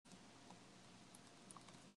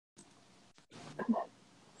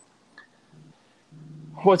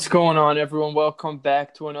What's going on, everyone? Welcome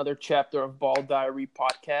back to another chapter of Ball Diary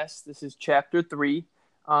podcast. This is chapter 3.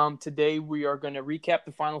 Today we are going to recap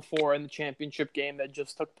the Final Four and the championship game that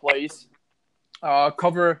just took place.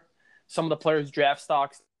 Cover some of the players' draft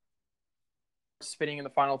stocks participating in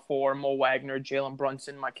the Final Four: Mo Wagner, Jalen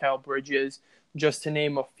Brunson, Mikal Bridges, just to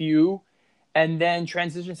name a few. And then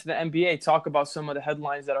transition to the NBA, talk about some of the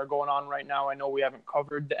headlines that are going on right now. I know we haven't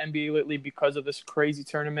covered the NBA lately because of this crazy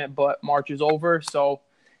tournament, but March is over, so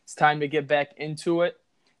it's time to get back into it.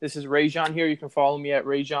 This is Rajon here. You can follow me at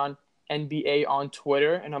Rajon NBA on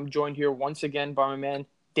Twitter, and I'm joined here once again by my man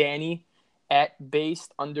Danny at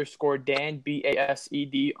based_Dan,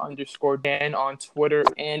 BASED_Dan on Twitter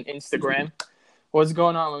and Instagram. What's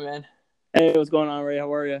going on, my man? Hey, what's going on, Ray?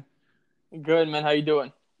 How are you? Good, man. How you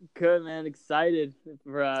doing? Good, man. Excited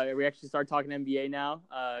for we actually start talking NBA now.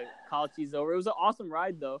 College season's over. It was an awesome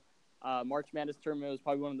ride, though. March Madness tournament was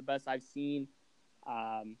probably one of the best I've seen.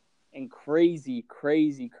 And crazy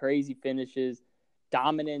finishes,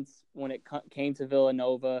 dominance when it came to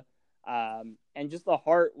Villanova, and just the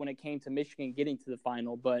heart when it came to Michigan getting to the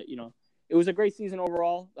final. But, it was a great season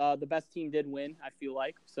overall. The best team did win, I feel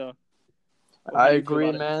like. So I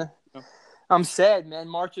agree, man. I'm sad, man.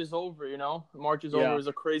 March is over, March is over. It was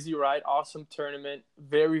a crazy ride. Awesome tournament.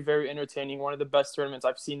 Very, very entertaining. One of the best tournaments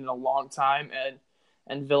I've seen in a long time.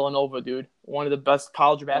 And Villanova, dude. One of the best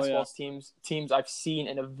college basketball teams I've seen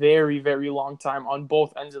in a very, very long time on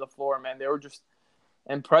both ends of the floor, man. They were just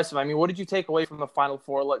impressive. I mean, what did you take away from the Final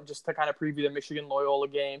Four? Just to kind of preview the Michigan-Loyola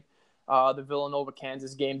game, the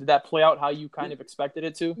Villanova-Kansas game. Did that play out how you kind of expected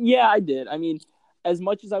it to? Yeah, I did. I mean, as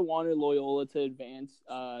much as I wanted Loyola to advance,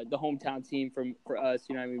 the hometown team for us,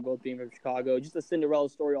 both being from Chicago, just a Cinderella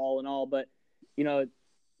story all in all. But,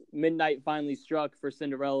 midnight finally struck for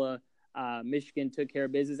Cinderella. Michigan took care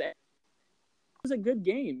of business. It was a good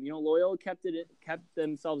game. Loyola kept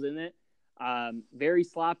themselves in it. Very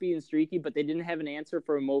sloppy and streaky, but they didn't have an answer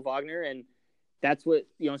for Mo Wagner, and that's what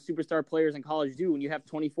superstar players in college do. When you have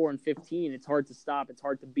 24 and 15, it's hard to stop. It's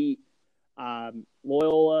hard to beat.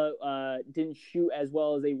 Loyola didn't shoot as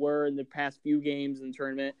well as they were in the past few games in the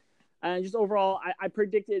tournament. And just overall, I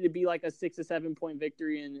predicted it to be like a 6 to 7 point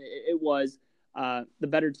victory, and it was. The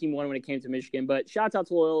better team won when it came to Michigan. But shouts out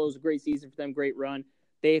to Loyola. It was a great season for them, great run.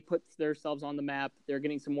 They put themselves on the map. They're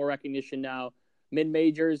getting some more recognition now.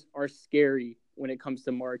 Mid-majors are scary when it comes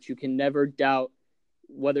to March. You can never doubt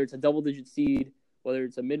whether it's a double-digit seed, whether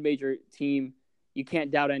it's a mid-major team. You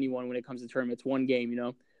can't doubt anyone when it comes to tournament. It's one game,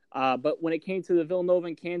 But when it came to the Villanova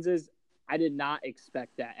and Kansas, I did not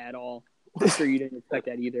expect that at all. I'm sure you didn't expect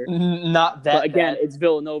that either. Not that. But again, bad. It's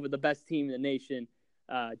Villanova, the best team in the nation.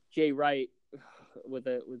 Jay Wright, with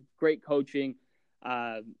great coaching,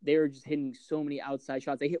 they were just hitting so many outside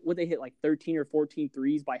shots. They hit like 13 or 14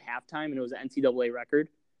 threes by halftime, and it was an NCAA record.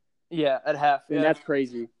 Yeah, at half. And that's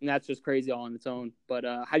crazy. And that's just crazy all on its own. But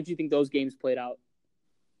how did you think those games played out?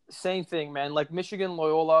 Same thing, man. Like Michigan,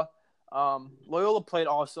 Loyola. Loyola played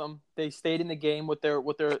awesome. They stayed in the game with their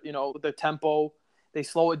tempo. They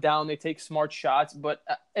slow it down. They take smart shots, but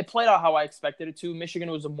it played out how I expected it to. Michigan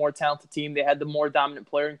was a more talented team. They had the more dominant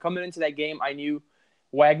player. And coming into that game, I knew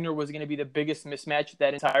Wagner was going to be the biggest mismatch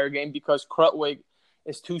that entire game because Krutwig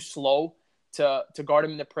is too slow to guard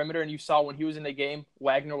him in the perimeter. And you saw when he was in the game,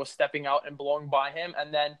 Wagner was stepping out and blowing by him.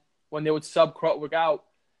 And then when they would sub Krutwig out,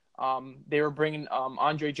 they were bringing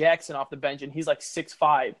Andre Jackson off the bench, and he's like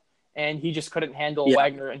 6'5", and he just couldn't handle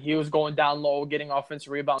Wagner. And he was going down low, getting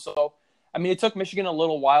offensive rebounds. So, I mean, it took Michigan a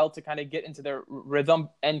little while to kind of get into their rhythm,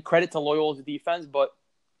 and credit to Loyola's defense, but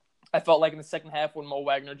I felt like in the second half when Mo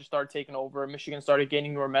Wagner just started taking over, Michigan started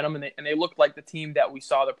gaining momentum, and they looked like the team that we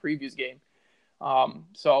saw the previous game. And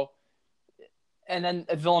then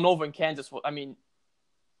at Villanova and Kansas, I mean,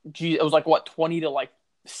 it was like,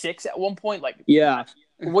 20-6 at one point? Like, yeah.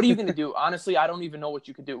 What are you going to do? Honestly, I don't even know what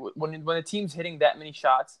you could do. When a team's hitting that many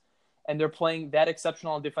shots, and they're playing that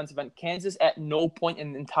exceptional on defensive end. Kansas, at no point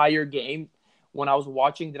in the entire game when I was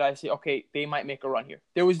watching did I say, okay, they might make a run here.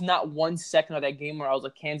 There was not 1 second of that game where I was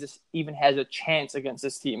like, Kansas even has a chance against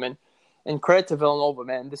this team. And credit to Villanova,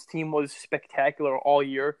 man. This team was spectacular all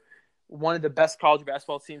year. One of the best college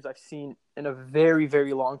basketball teams I've seen in a very,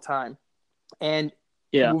 very long time. And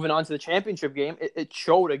moving on to the championship game, it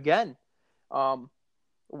showed again. How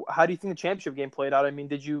do you think the championship game played out? I mean,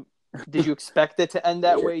 did you expect it to end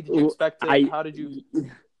that way? Did you expect it? How did you?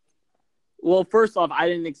 Well, first off, I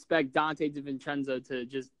didn't expect Dante DiVincenzo to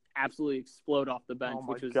just absolutely explode off the bench,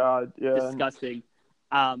 which was disgusting.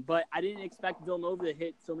 But I didn't expect Villanova to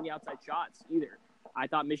hit so many outside shots either. I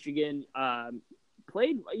thought Michigan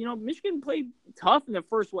Michigan played tough in the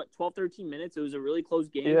first, 12, 13 minutes. It was a really close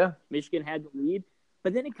game. Yeah. Michigan had the lead.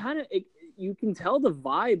 but then you can tell the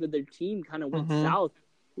vibe of their team kind of went Mm-hmm. south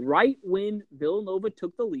right when Villanova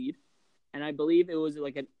took the lead. And I believe it was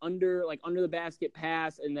like an under the basket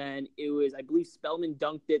pass, and then it was, I believe, Spellman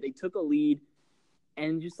dunked it. They took a lead,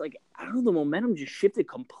 and just like, I don't know, the momentum just shifted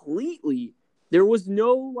completely. There was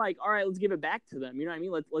no like, all right, let's give it back to them. You know what I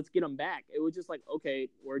mean? Let's get them back. It was just like, okay,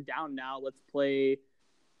 we're down now. Let's play.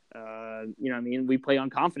 You know what I mean? We play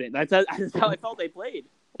unconfident. That's how I felt they played.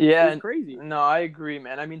 Yeah, It was crazy. No, I agree,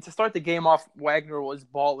 man. I mean, to start the game off, Wagner was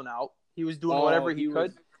balling out. He was doing whatever he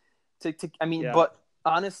could. Yeah. But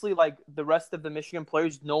honestly, like the rest of the Michigan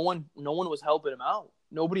players, no one was helping him out.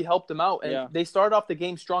 Nobody helped him out, and they started off the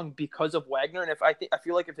game strong because of Wagner. And I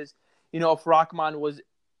feel like if Rockman was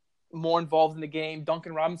more involved in the game,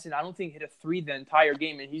 Duncan Robinson, I don't think hit a three the entire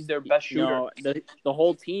game, and he's their best shooter. No, the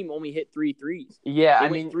whole team only hit 3 threes. Yeah, they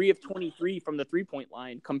went 3 of 23 from the 3-point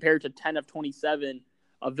line compared to 10 of 27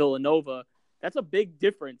 of Villanova. That's a big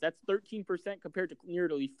difference. That's 13% compared to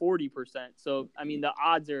nearly 40%. So, I mean, the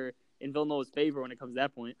odds are in Villanova's favor when it comes to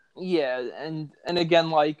that point. Yeah, and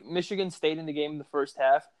again, like Michigan stayed in the game in the first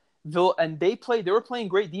half. They were playing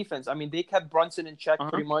great defense. I mean, they kept Brunson in check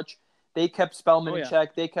pretty much. They kept Spellman in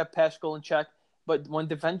check. They kept Paschal in check. But when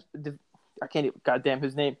I can't even goddamn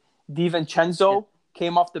his name, DiVincenzo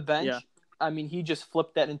came off the bench. I mean, he just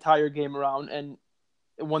flipped that entire game around. And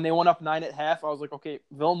when they went up 9 at half, I was like, okay,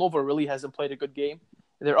 Villanova really hasn't played a good game.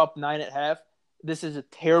 They're up 9 at half. This is a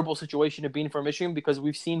terrible situation to be in for Michigan because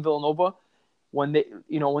we've seen Villanova when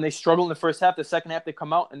they struggle in the first half, the second half they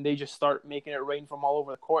come out and they just start making it rain from all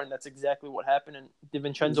over the court, and that's exactly what happened. And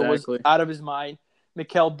DiVincenzo was out of his mind.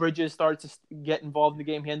 Mikal Bridges started to get involved in the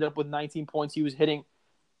game. He ended up with 19 points. He was hitting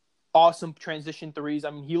awesome transition threes.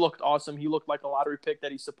 I mean, he looked awesome. He looked like a lottery pick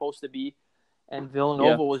that he's supposed to be. And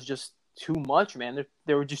Villanova was just too much, man.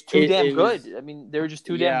 They were just too damn good. I mean, they were just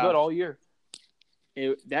too damn good all year.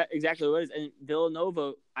 That exactly what it is. And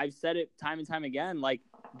Villanova, I've said it time and time again, like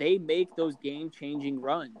they make those game-changing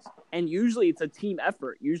runs. And usually it's a team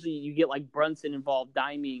effort. Usually you get like Brunson involved,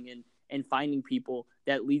 diming and finding people.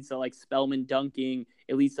 That leads to like Spellman dunking.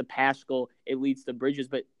 It leads to Paschal. It leads to Bridges.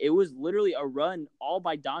 But it was literally a run all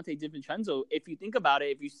by Dante DiVincenzo. If you think about it,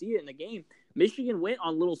 if you see it in the game, Michigan went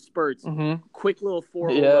on little spurts, quick little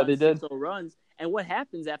 4-0 runs, they did. 6-0 runs. And what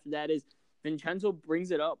happens after that is Vincenzo brings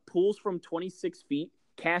it up, pulls from 26 feet,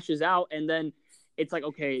 cashes out, and then it's like,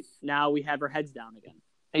 okay, now we have our heads down again.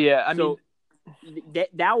 Yeah, I mean,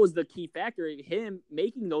 that was the key factor of him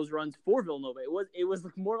making those runs for Villanova. It was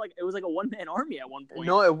more like it was like a one-man army at one point.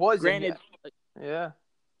 No, it was. Granted, yeah.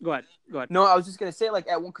 Go ahead. No, I was just gonna say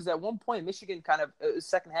because at one point Michigan kind of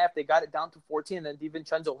second half they got it down to 14, and then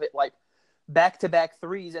DiVincenzo hit like back-to-back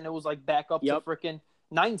threes, and it was like back up to freaking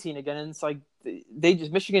 19 again, and it's like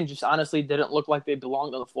Michigan just honestly didn't look like they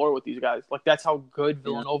belonged on the floor with these guys. Like that's how good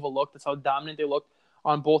Villanova looked. That's how dominant they looked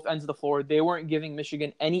on both ends of the floor. They weren't giving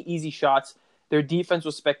Michigan any easy shots. Their defense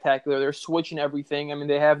was spectacular. They're switching everything. I mean,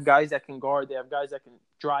 they have guys that can guard. They have guys that can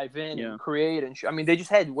drive in and create. And I mean, they just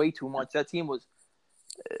had way too much. That team was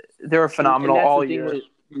they were phenomenal all year.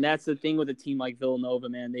 And that's the thing with a team like Villanova,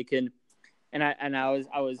 man. They can, and I was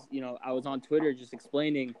on Twitter just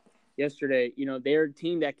explaining yesterday. They're a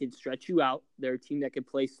team that can stretch you out. They're a team that can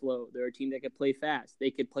play slow. They're a team that can play fast. They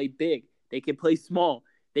can play big. They can play small.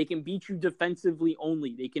 They can beat you defensively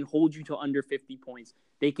only. They can hold you to under 50 points.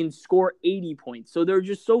 They can score 80 points. So they're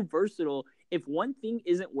just so versatile. If one thing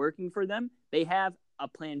isn't working for them, they have a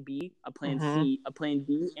plan B, a plan C, a plan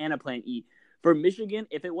D, and a plan E. For Michigan,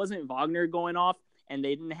 if it wasn't Wagner going off and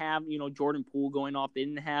they didn't have, Jordan Poole going off, they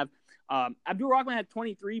didn't have Abdur-Rahkman had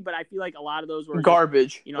 23, but I feel like a lot of those were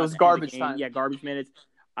garbage. Just, it was garbage time. Yeah, garbage minutes.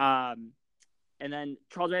 And then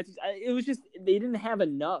Charles Matthews, it was just they didn't have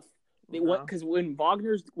enough. Because when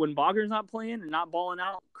Wagner's not playing and not balling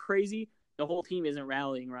out crazy, the whole team isn't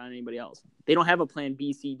rallying around anybody else. They don't have a plan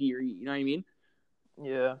B, C, D, or E. You know what I mean?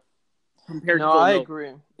 Yeah. I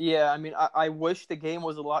agree. Yeah, I mean, I wish the game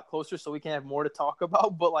was a lot closer so we can have more to talk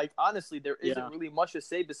about. But, like, honestly, there isn't really much to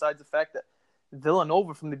say besides the fact that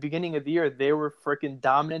Villanova, from the beginning of the year, they were freaking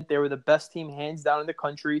dominant. They were the best team hands down in the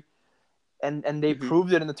country. And they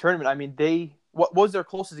proved it in the tournament. I mean, what was their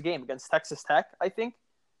closest game? Against Texas Tech, I think?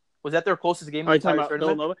 Was that their closest game in the entire tournament?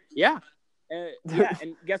 Villanova? Yeah.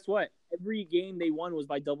 And guess what? Every game they won was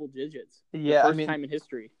by double digits. Yeah, first time in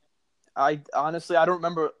history. I honestly don't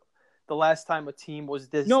remember the last time a team was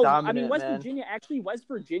this dominant. I mean, West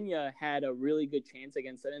Virginia had a really good chance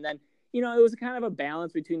against it. And then, it was kind of a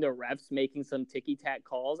balance between the refs making some ticky-tack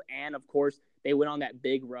calls. And, of course, they went on that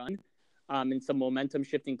big run and some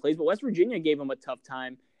momentum-shifting plays. But West Virginia gave them a tough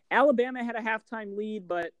time. Alabama had a halftime lead,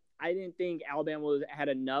 but I didn't think Alabama had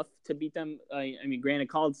enough to beat them. I mean, granted,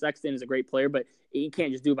 Colin Sexton is a great player, but he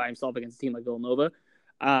can't just do it by himself against a team like Villanova.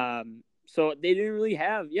 So they didn't really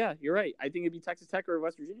have. Yeah, you're right. I think it'd be Texas Tech or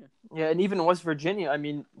West Virginia. Yeah, and even West Virginia. I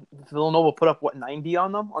mean, Villanova put up 90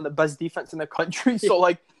 on them, on the best defense in the country. So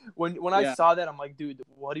like when I saw that, I'm like, dude,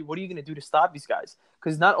 what are you gonna do to stop these guys?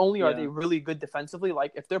 Because not only are they really good defensively,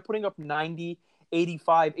 like if they're putting up 90,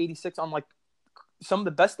 85, 86 on like some of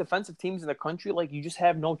the best defensive teams in the country, like you just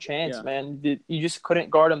have no chance, man. You just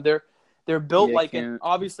couldn't guard them. They're built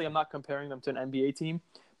obviously I'm not comparing them to an NBA team,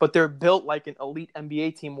 but they're built like an elite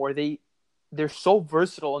NBA team where they're so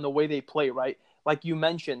versatile in the way they play, right? Like you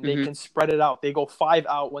mentioned, they can spread it out. They go 5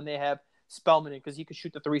 out when they have Spellman in because he can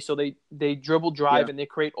shoot the 3. So they dribble, drive, and they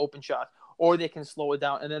create open shots. Or they can slow it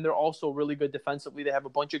down. And then they're also really good defensively. They have a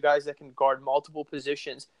bunch of guys that can guard multiple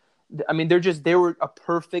positions. I mean, they were a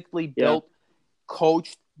perfectly built,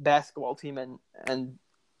 coached basketball team, and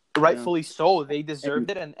rightfully so. They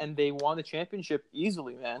deserved it, and they won the championship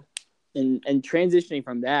easily, man. And transitioning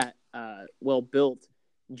from that, well built,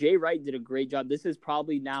 Jay Wright did a great job. This is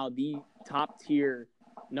probably now the top tier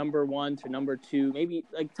number 1 to number 2, maybe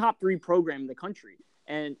like top 3 program in the country.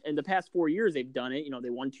 And in the past 4 years, they've done it. You know, they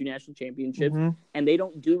won 2 national championships, and they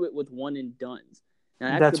don't do it with one and dones.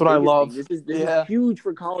 Now, that's what I love. Thing. This is huge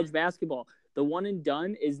for college basketball. The one and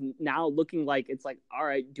done is now looking like it's like, all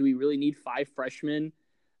right, do we really need 5 freshmen?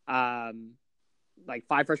 Like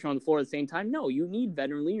 5 freshmen on the floor at the same time? No, you need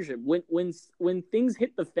veteran leadership. When things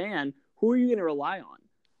hit the fan, who are you going to rely on?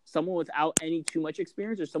 Someone without any too much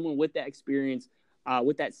experience, or someone with that experience,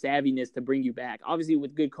 with that savviness to bring you back? Obviously,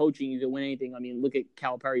 with good coaching, you can win anything. I mean, look at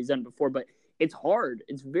Calipari; he's done it before, but it's hard.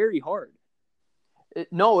 It's very hard.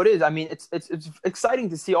 No, it is. I mean, it's exciting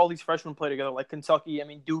to see all these freshmen play together. Like Kentucky, I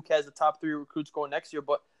mean, Duke has the top 3 recruits going next year,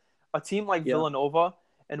 but a team like Villanova,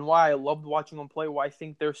 and why I loved watching them play, why I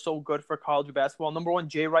think they're so good for college basketball. Number one,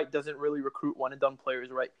 Jay Wright doesn't really recruit one and done players,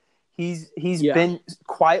 right? He's been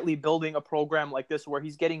quietly building a program like this where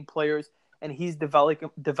he's getting players and he's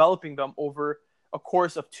developing them over a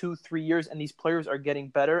course of 2-3 years, and these players are getting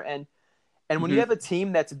better. And when you have a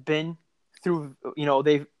team that's been through, you know,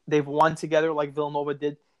 they've won together like Villanova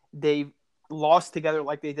did, they've lost together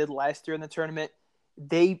like they did last year in the tournament.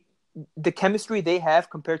 The chemistry they have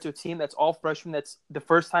compared to a team that's all freshmen, that's the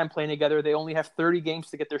first time playing together, they only have 30 games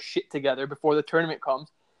to get their shit together before the tournament comes.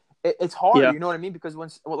 It's hard, you know what I mean? Because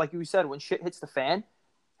like you said, when shit hits the fan,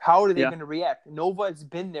 how are they going to react? Nova has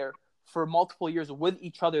been there for multiple years with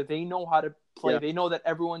each other. They know how to play. They know that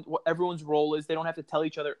what everyone's role is. They don't have to tell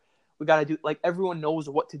each other, we got to do, like everyone knows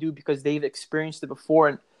what to do because they've experienced it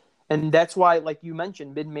before. And that's why, like you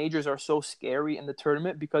mentioned, mid-majors are so scary in the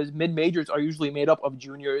tournament because mid-majors are usually made up of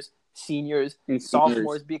juniors, seniors,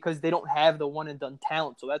 sophomores, because they don't have the one-and-done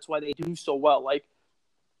talent. So that's why they do so well, like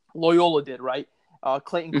Loyola did, right?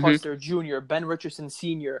 Clayton Cluster Jr., Ben Richardson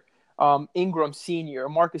Sr., Ingram Sr.,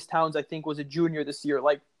 Marcus Towns, I think, was a junior this year.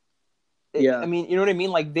 Like, I mean, you know what I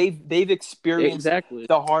mean? Like, they've experienced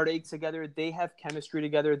the heartache together. They have chemistry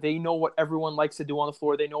together. They know what everyone likes to do on the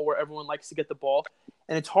floor. They know where everyone likes to get the ball.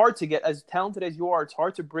 And it's hard to get, as talented as you are, it's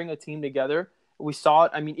hard to bring a team together. We saw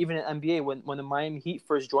it, I mean, even in NBA, when the Miami Heat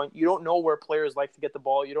first joined, you don't know where players like to get the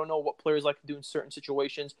ball. You don't know what players like to do in certain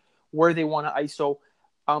situations, where they want to ISO.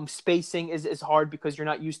 Spacing is hard because you're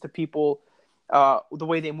not used to people, the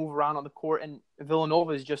way they move around on the court. And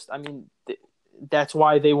Villanova is just, I mean, that's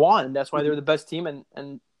why they won. That's why they're the best team.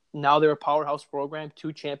 And now they're a powerhouse program,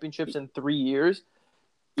 2 championships in 3 years.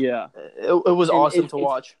 Yeah. It was awesome to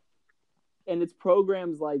watch. And it's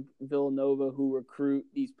programs like Villanova who recruit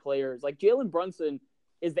these players. Like Jalen Brunson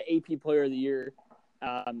is the AP Player of the Year,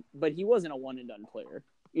 but he wasn't a one-and-done player.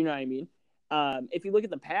 You know what I mean? If you look at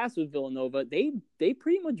the past with Villanova, they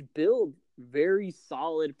pretty much build very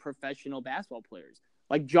solid professional basketball players.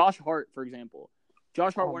 Like Josh Hart, for example.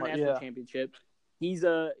 Josh Hart won a national championship. He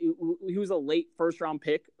was a late first-round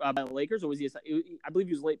pick by the Lakers, or was he? I believe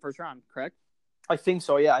he was late first round, correct? I think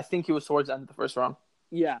so, yeah. I think he was towards the end of the first round.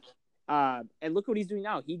 Yeah. And look what he's doing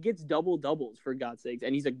now. He gets double-doubles, for God's sakes,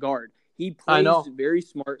 and he's a guard. He plays very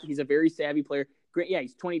smart. He's a very savvy player. Great, yeah,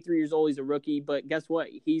 he's 23 years old. He's a rookie, but guess what?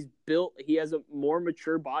 He has a more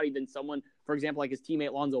mature body than someone, for example, like his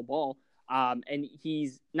teammate Lonzo Ball. And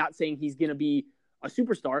he's not saying he's going to be a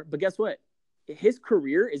superstar, but guess what? His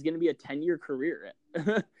career is going to be a 10-year career.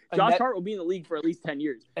 Josh Hart will be in the league for at least 10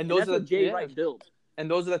 years. And that's what Jay Wright builds.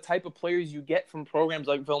 And those are the type of players you get from programs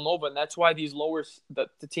like Villanova, and that's why these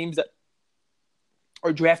the teams that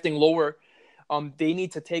are drafting lower, they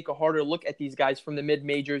need to take a harder look at these guys from the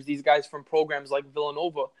mid-majors, these guys from programs like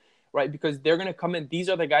Villanova, right? Because they're going to come in. These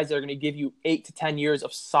are the guys that are going to give you 8 to 10 years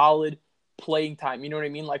of solid playing time. You know what I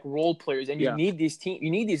mean? Like role players, and Yeah. you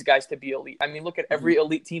need these guys to be elite. I mean, look at every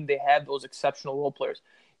elite team; they have those exceptional role players.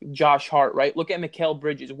 Josh Hart, right? Look at Mikal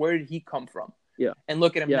Bridges. Where did he come from? Yeah. And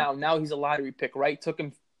look at him Yeah. now. Now he's a lottery pick, right? Took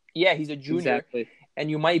him. Yeah, he's a junior, Exactly. and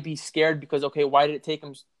you might be scared because okay, why did it take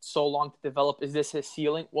him so long to develop? Is this his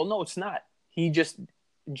ceiling? Well, no, it's not.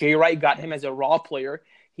 Jay Wright got him as a raw player.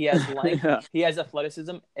 He has length, Yeah. he has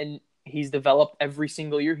athleticism, and he's developed every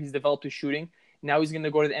single year. He's developed his shooting. Now he's going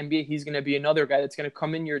to go to the NBA. He's going to be another guy that's going to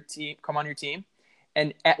come on your team,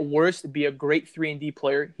 and at worst be a great 3-and-D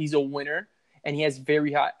player. He's a winner, and he has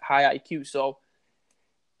very high IQ. So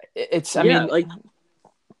I mean, like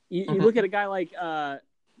you look at a guy like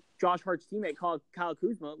Josh Hart's teammate Kyle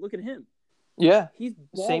Kuzma. Look at him. Yeah, He's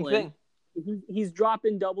balling. same thing. He's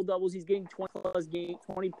dropping double doubles. He's getting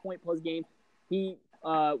 20-point plus games. He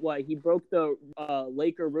broke the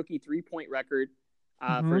Laker rookie 3-point record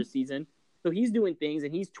for his season. So he's doing things,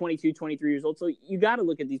 and he's 22, 23 years old. So you got to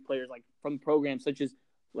look at these players like from programs such as,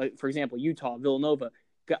 like for example, Utah, Villanova,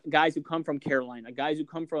 guys who come from Carolina, guys who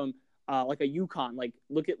come from like a UConn. Like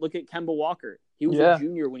look at Kemba Walker. He was a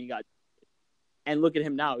junior when he got, and look at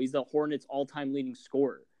him now. He's the Hornets' all-time leading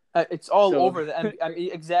scorer. It's all over the NBA. I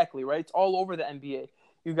mean, exactly, right? It's all over the NBA.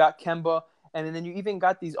 You got Kemba, and then you even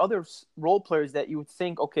got these other role players that you would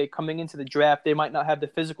think, okay, coming into the draft, they might not have the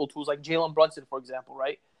physical tools, like Jalen Brunson, for example,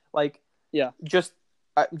 right? Like, yeah.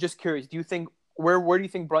 I'm just curious. Do you think where do you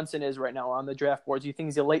think Brunson is right now on the draft board? Do you think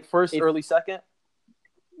he's a late first, early second?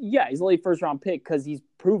 Yeah, he's a late first-round pick because he's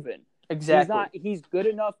proven. Exactly. He's good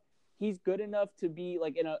enough. He's good enough to be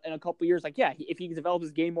like in a couple years. Like, yeah, if he can develop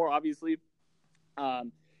his game more, obviously.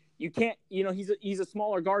 You can't, he's a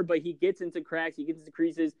smaller guard, but he gets into cracks, he gets into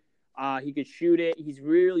creases, he could shoot it. He's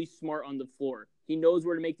really smart on the floor. He knows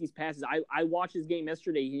where to make these passes. I watched his game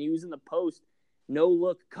yesterday. He was in the post, no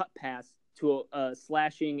look cut pass to a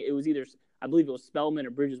slashing. It was either, I believe it was Spellman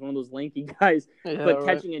or Bridges, one of those lanky guys, but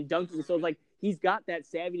catching and dunking. So it's like he's got that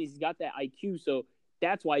savviness, he's got that IQ. So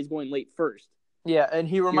that's why he's going late first. Yeah, and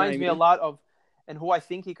he reminds me a lot of, and who I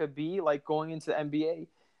think he could be like going into the NBA.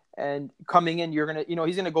 And coming in, you're going to,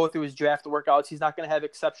 he's going to go through his draft workouts. He's not going to have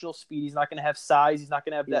exceptional speed. He's not going to have size. He's not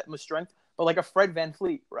going to have that much strength. But like a Fred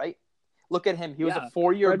VanVleet, right? Look at him. He was a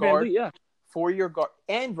 4-year guard. 4-year guard.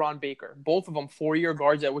 And Ron Baker. Both of them 4-year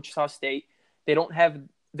guards at Wichita State. They don't have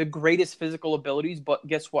the greatest physical abilities, but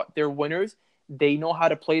guess what? They're winners. They know how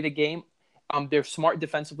to play the game. They're smart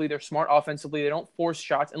defensively. They're smart offensively. They don't force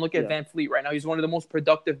shots. And look at VanVleet right now. He's one of the most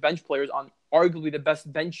productive bench players on arguably the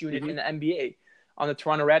best bench unit in the NBA. On the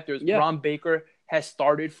Toronto Raptors, Ron Baker has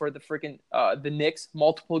started for the freaking the Knicks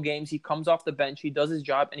multiple games. He comes off the bench, he does his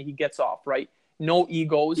job, and he gets off. Right? No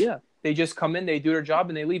egos. Yeah, they just come in, they do their job,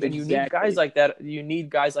 and they leave. Exactly. And you need guys like that. You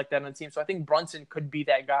need guys like that on the team. So I think Brunson could be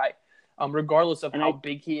that guy, regardless of how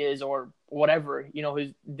big he is or whatever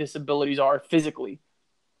his disabilities are physically.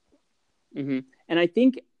 Mm-hmm. And I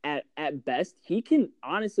think at best he can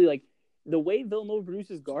honestly, like the way Villanova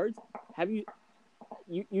produces guards.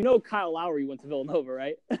 You know Kyle Lowry went to Villanova,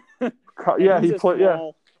 right? Yeah, he played.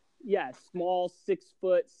 Small 6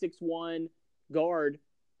 foot 6'1" guard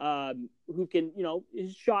who can,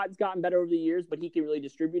 his shot's gotten better over the years, but he can really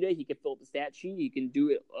distribute it. He can fill up the stat sheet. He can do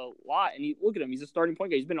it a lot. And look at him; he's a starting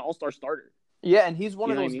point guard. He's been an all-star starter. Yeah, and he's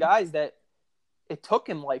one of those guys that it took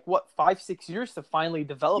him 5-6 years to finally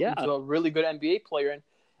develop into a really good NBA player,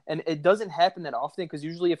 and it doesn't happen that often because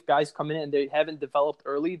usually if guys come in and they haven't developed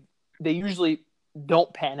early, they usually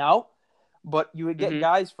don't pan out, but you would get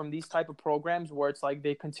guys from these type of programs where it's like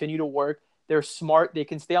they continue to work, they're smart, they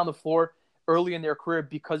can stay on the floor early in their career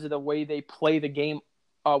because of the way they play the game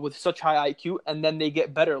with such high IQ, and then they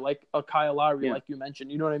get better, like a Kyle Lowry, like you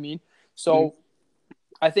mentioned. You know what I mean? So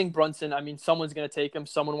I think Brunson, someone's going to take him.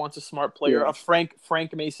 Someone wants a smart player. Frank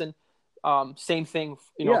Mason, same thing.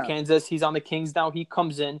 Kansas, he's on the Kings now. He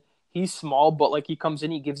comes in. He's small, but he comes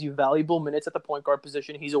in, he gives you valuable minutes at the point guard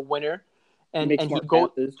position. He's a winner. And he goes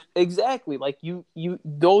exactly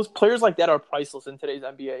those players like that are priceless in today's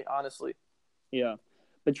NBA, honestly. Yeah,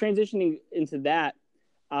 but transitioning into that,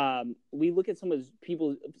 we look at some of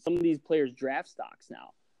these players' draft stocks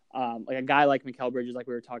now. Like a guy like Mikal Bridges, like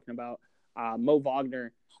we were talking about, Mo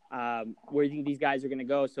Wagner. Where do you think these guys are going to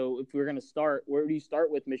go? So if we're going to start, where do you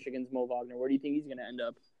start with Michigan's Mo Wagner? Where do you think he's going to end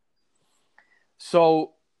up?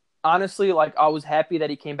 So. Honestly, I was happy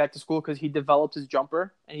that he came back to school because he developed his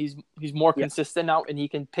jumper and he's more consistent now, and he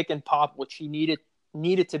can pick and pop, which he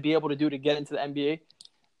needed to be able to do to get into the NBA.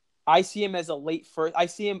 I see him as a late first. I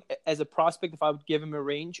see him as a prospect. If I would give him a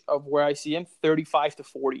range of where I see him, 35 to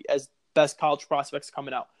 40 as best college prospects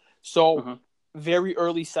coming out. So very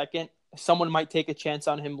early second. Someone might take a chance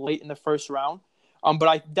on him late in the first round. But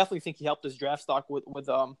I definitely think he helped his draft stock with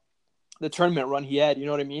the tournament run he had. You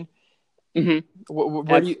know what I mean? Mm-hmm.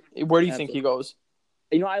 Where do you think he goes?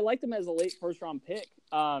 I liked him as a late first round pick.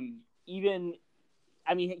 He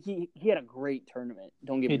had a great tournament.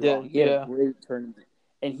 Don't get me wrong. He had a great tournament.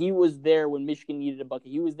 And he was there when Michigan needed a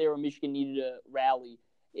bucket. He was there when Michigan needed a rally.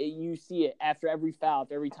 You see it after every foul,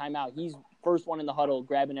 after every timeout. He's first one in the huddle,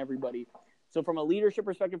 grabbing everybody. So from a leadership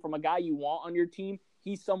perspective, from a guy you want on your team,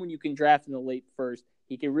 he's someone you can draft in the late first.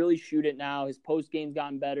 He can really shoot it now. His post game's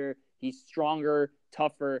gotten better. He's stronger,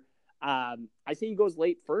 tougher. I say he goes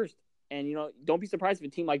late first. And, don't be surprised if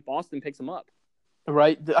a team like Boston picks him up.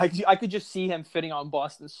 Right. I could just see him fitting on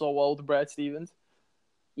Boston so well with Brad Stevens.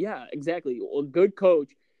 Yeah, exactly. A good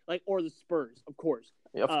coach, or the Spurs, of course.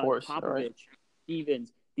 Yeah, of course. Popovich, right.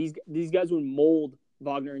 Stevens. These guys would mold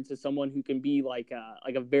Wagner into someone who can be like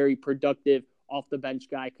a very productive off the bench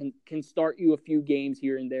guy. Can start you a few games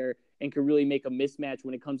here and there, and can really make a mismatch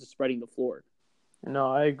when it comes to spreading the floor. No,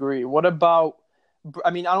 I agree. What about?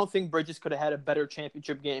 I don't think Bridges could have had a better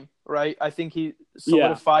championship game, right? I think he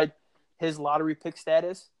solidified his lottery pick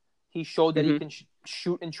status. He showed that he can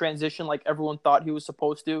shoot in transition like everyone thought he was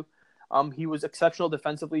supposed to. He was exceptional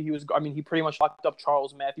defensively. He pretty much locked up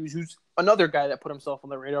Charles Matthews, who's another guy that put himself on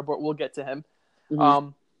the radar, but we'll get to him.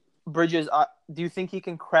 Bridges, do you think he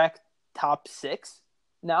can crack top 6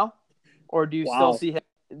 now? Or do you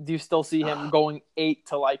still see him going 8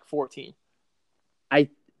 to 14?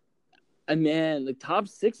 The top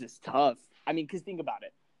 6 is tough. Because think about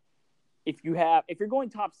it. If you're going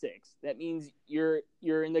top 6, that means you're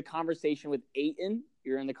in the conversation with Ayton,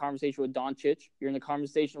 you're in the conversation with Doncic, you're in the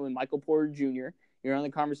conversation with Michael Porter Jr., you're in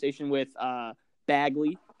the conversation with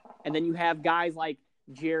Bagley, and then you have guys like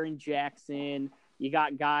Jaren Jackson, you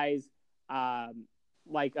got guys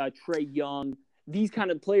like Trae Young, these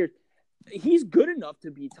kind of players. He's good enough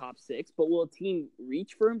to be top 6, but will a team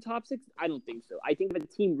reach for him top 6? I don't think so. I think if a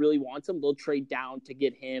team really wants him, they'll trade down to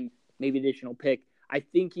get him, maybe additional pick. I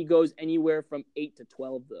think he goes anywhere from 8 to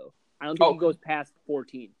 12, though. I don't think he goes past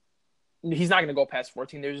 14. He's not going to go past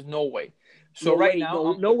 14. There's no way. So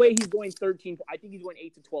no way he's going 13. I think he's going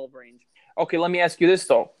 8 to 12 range. Okay, let me ask you this,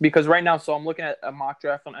 though. Because right now, I'm looking at a mock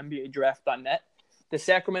draft on NBADraft.net. The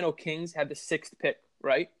Sacramento Kings have the 6th pick,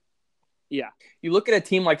 right? Yeah. You look at a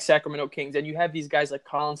team like Sacramento Kings, and you have these guys like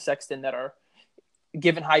Colin Sexton that are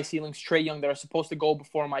given high ceilings, Trae Young that are supposed to go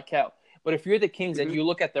before Michael. But if you're the Kings and you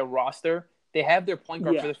look at their roster, they have their point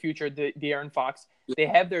guard for the future, De'Aaron Fox. They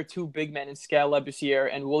have their 2 big men in Skal Labissière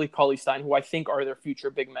and Willie Cauley-Stein, who I think are their future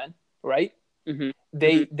big men, right?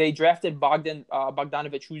 They drafted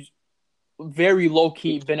Bogdanovic, who's very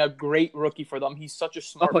low-key, been a great rookie for them. He's such a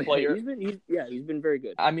smart player. He's been very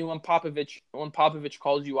good. When Popovich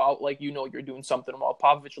calls you out, you're doing something well.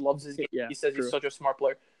 Popovich loves his game. He says he's such a smart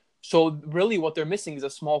player. So really what they're missing is a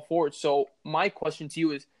small forward. So my question to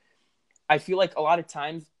you is, I feel like a lot of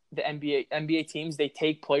times the NBA teams, they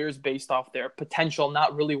take players based off their potential,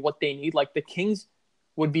 not really what they need. Like the Kings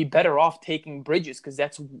would be better off taking Bridges because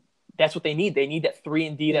that's what they need. They need that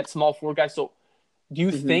 3-and-D, that small forward guy. So do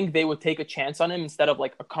you think they would take a chance on him instead of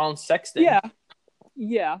like a Colin Sexton?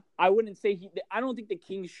 Yeah. I wouldn't say I don't think the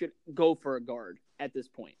Kings should go for a guard at this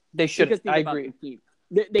point. They should. I agree.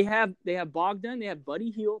 They have Bogdan, they have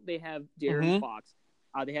Buddy Hield, they have De'Aaron Fox,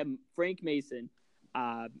 they have Frank Mason.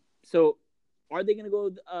 So are they going to go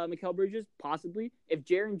with Mikal Bridges? Possibly. If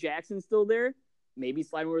Jaren Jackson's still there, maybe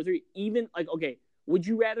slide over 3. Even would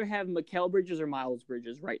you rather have Mikal Bridges or Miles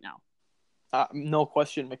Bridges right now? No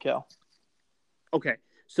question, Mikal. Okay,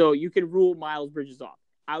 so you can rule Miles Bridges off.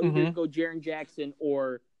 I would either go Jaren Jackson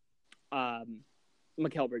or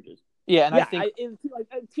Mikal Bridges. Yeah, I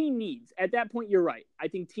think team needs. At that point, you're right. I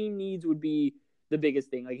think team needs would be the biggest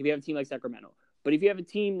thing. Like if you have a team like Sacramento, but if you have a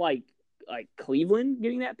team like Cleveland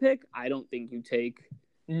getting that pick, I don't think you take.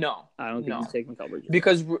 No, I don't think you take Mikal Bridges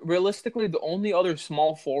because realistically, the only other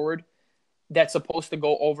small forward that's supposed to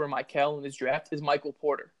go over Michael in this draft is Michael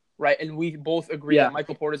Porter, right? And we both agree that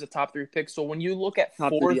Michael Porter is a top 3 pick. So when you look at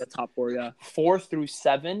top 4, 4 through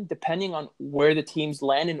 7, depending on where the teams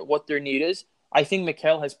land and what their need is, I think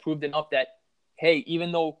Mikal has proved enough that, hey,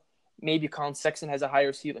 even though maybe Colin Sexton has a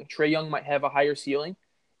higher ceiling, Trae Young might have a higher ceiling.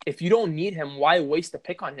 If you don't need him, why waste a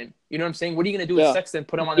pick on him? You know what I'm saying? What are you going to do with Sexton?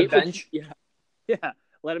 Put him on the bench? Yeah.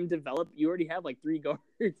 Let him develop. You already have 3 guards.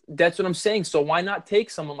 That's what I'm saying. So why not take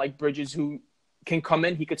someone like Bridges who can come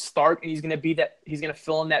in, he could start, and he's going to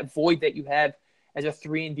fill in that void that you have as a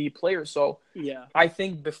 3-and-D player. So I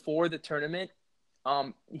think before the tournament,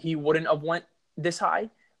 he wouldn't have went this high,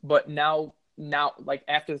 but now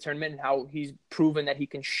after the tournament and how he's proven that he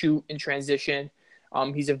can shoot in transition,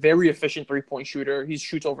 He's a very efficient 3-point shooter. He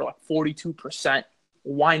shoots over like 42%.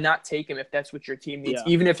 Why not take him if that's what your team needs?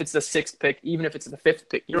 Yeah. Even if it's the 6th pick, even if it's the 5th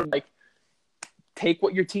pick, you're like, take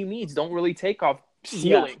what your team needs. Don't really take off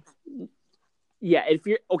ceiling. Yeah,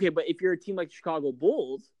 but if you're a team like the Chicago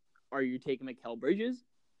Bulls, are you taking Mikal Bridges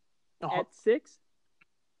at 6?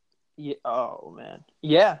 Yeah. Oh man.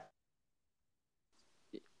 Yeah.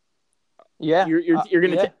 Yeah. You're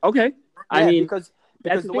gonna take. Okay. Yeah, I mean, because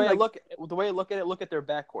the way I look at it, look at their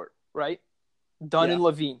backcourt, right? Dunn and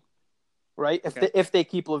Levine, right? If they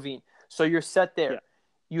keep Levine, so you're set there. Yeah.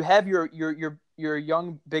 You have your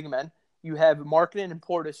young big men. You have Markkanen and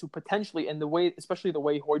Portis, who potentially, and especially the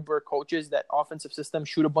way Hoiberg coaches that offensive system,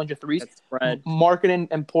 shoot a bunch of threes. Markkanen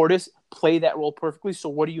and Portis play that role perfectly. So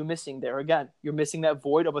what are you missing there? Again, you're missing that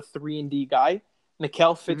void of a 3-and-D guy.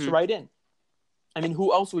 Mikal fits right in. I mean,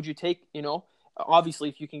 who else would you take? Obviously,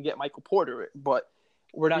 if you can get Michael Porter, but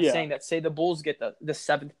we're not saying that. Say the Bulls get the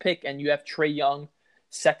 7th pick, and you have Trae Young,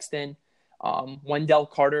 Sexton, Wendell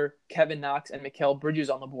Carter, Kevin Knox, and Mikal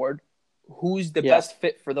Bridges on the board. Who's the best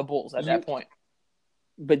fit for the Bulls at that point?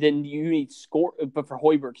 But then you need score. But for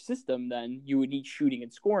Hoiberg's system, then you would need shooting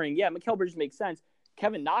and scoring. Yeah, Mikal Bridges makes sense.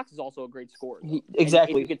 Kevin Knox is also a great scorer.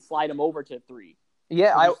 Exactly. And you could slide him over to 3.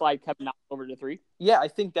 Yeah, I slide Kevin Knox over to 3. Yeah, I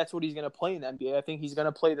think that's what he's going to play in the NBA. I think he's going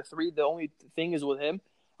to play the 3. The only thing is with him,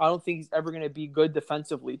 I don't think he's ever going to be good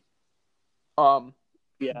defensively.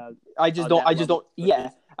 Yeah, I just don't.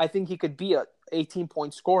 Yeah, I think he could be a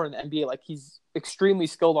 18-point scorer in the NBA. Like, he's extremely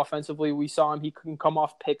skilled offensively. We saw him; he can come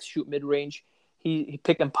off picks, shoot mid range. He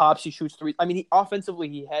pick and pops. He shoots 3. I mean, offensively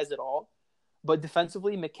he has it all, but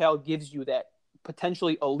defensively, Mikal gives you that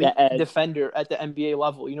potentially elite defender at the NBA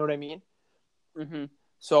level. You know what I mean? Mm-hmm.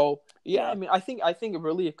 So yeah, I mean, I think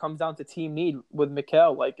it comes down to team need with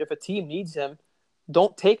Mikal. Like, if a team needs him,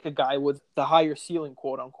 don't take a guy with the higher ceiling,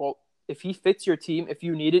 quote unquote. If he fits your team, if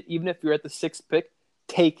you need it, even if you're at the 6th pick,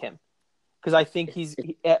 take him. Because I think he's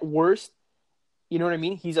at worst, you know what I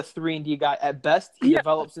mean? He's a 3-and-D guy. At best, he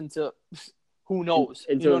develops into who knows.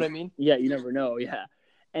 You know what I mean? Yeah, you never know. Yeah,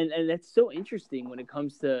 and that's so interesting when it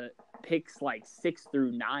comes to picks like 6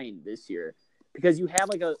 through 9 this year, because you have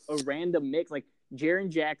like a random mix, like Jaren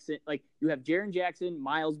Jackson. Like, you have Jaren Jackson,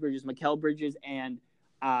 Miles Bridges, Mikal Bridges, and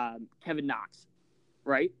Kevin Knox,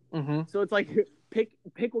 right? Mm-hmm. So it's like pick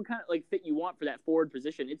what kind of like fit you want for that forward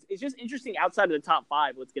position. It's just interesting outside of the top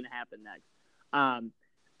 5 what's going to happen next.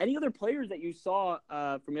 Any other players that you saw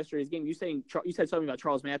from yesterday's game? You said something about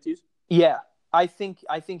Charles Matthews? Yeah, I think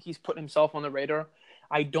he's put himself on the radar.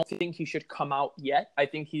 I don't think he should come out yet. I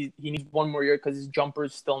think he needs one more year because his jumper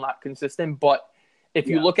is still not consistent. But if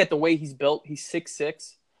you look at the way he's built, he's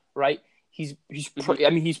 6'6", right? He's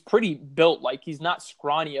pretty built. Like, he's not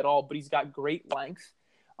scrawny at all, but he's got great length.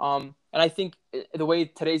 And I think the way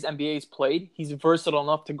today's NBA is played, he's versatile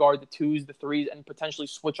enough to guard the 2s, the 3s, and potentially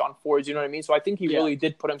switch on 4s. You know what I mean? So I think he really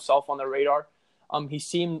did put himself on the radar. He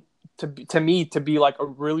seemed to me to be like a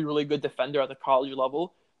really, really good defender at the college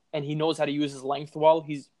level, and he knows how to use his length well.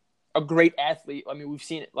 He's a great athlete. I mean, we've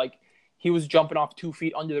seen it. Like, he was jumping off 2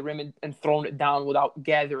 feet under the rim and throwing it down without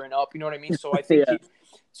gathering up. You know what I mean? So I think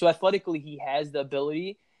so athletically he has the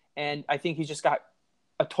ability, and I think he's just got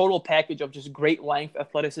a total package of just great length,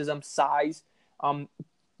 athleticism, size,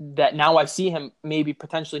 that now I see him maybe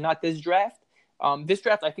potentially not this draft. This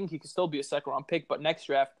draft, I think he could still be a 2nd-round pick, but next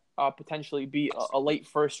draft, potentially be a late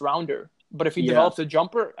 1st-rounder. But if he develops a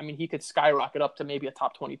jumper, I mean, he could skyrocket up to maybe a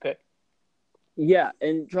top 20 pick. Yeah,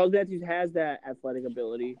 and Charles Matthews has that athletic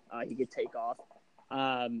ability. He could take off.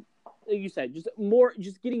 Like you said, just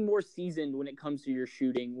getting more seasoned when it comes to your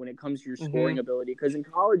shooting, when it comes to your scoring ability. Because in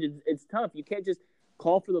college, it's tough. You can't just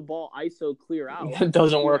call for the ball, ISO, clear out. It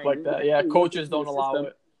doesn't work like that. Yeah, coaches don't allow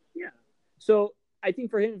it. Yeah. So I think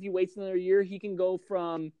for him, if he waits another year, he can go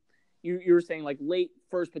from you were saying like late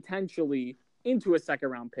 1st potentially into a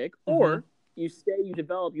 2nd-round pick, or you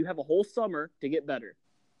develop, you have a whole summer to get better,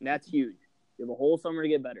 and that's huge. You have a whole summer to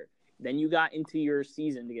get better. Then you got into your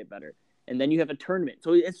season to get better, and then you have a tournament.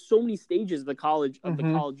 So it's so many stages of the college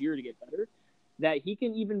year to get better that he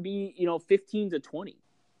can even be 15 to 20.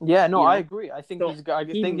 Yeah, no, I agree. I think he's got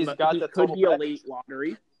the total be a late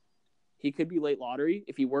lottery. He could be late lottery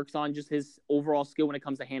if he works on just his overall skill when it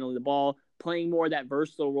comes to handling the ball, playing more of that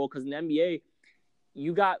versatile role. Because in the NBA,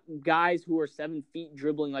 you got guys who are 7 feet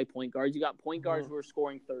dribbling like point guards. You got point guards who are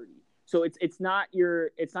scoring 30. So it's not your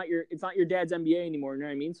dad's NBA anymore. You know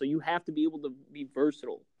what I mean? So you have to be able to be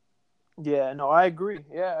versatile. Yeah, no, I agree.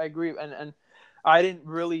 Yeah, I agree. And I didn't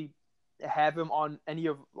really have him on any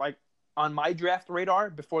of on my draft radar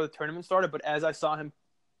before the tournament started, but as I saw him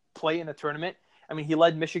play in the tournament, I mean, he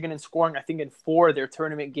led Michigan in scoring, I think, in 4 of their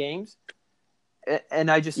tournament games. And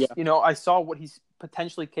I just, Yeah. I saw what he's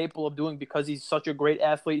potentially capable of doing because he's such a great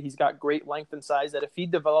athlete. He's got great length and size that if he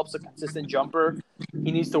develops a consistent jumper,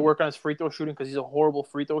 he needs to work on his free throw shooting because he's a horrible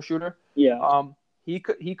free throw shooter. Yeah. He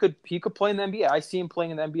could play in the NBA. I see him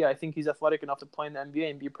playing in the NBA. I think he's athletic enough to play in the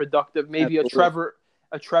NBA and be productive. Maybe Absolutely.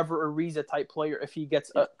 a Trevor Ariza type player if he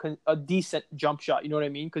gets a decent jump shot. You know what I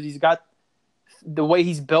mean? Because he's got the way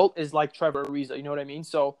he's built is like Trevor Ariza. You know what I mean?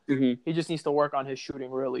 So he just needs to work on his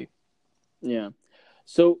shooting really. Yeah.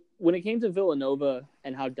 So when it came to Villanova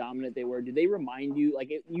and how dominant they were, did they remind you?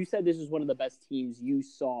 Like you said, this was one of the best teams you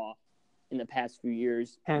saw in the past few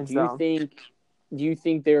years. Hands do you down. think? Do you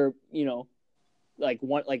think they're like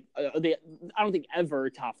one like they? I don't think ever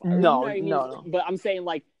top 5. No, you know what I mean? no. But I'm saying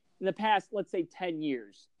like in the past, let's say 10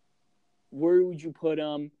 years, where would you put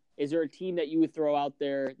them? Is there a team that you would throw out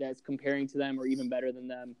there that's comparing to them or even better than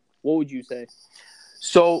them? What would you say?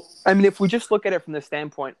 So, I mean, if we just look at it from the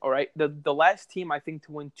standpoint, all right, the last team I think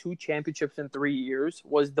to win 2 championships in 3 years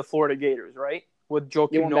was the Florida Gators, right? With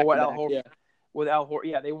Joakim Noah, Al Horford. With Al Horford,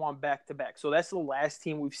 yeah, they won back-to-back. So that's the last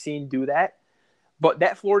team we've seen do that. But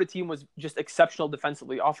that Florida team was just exceptional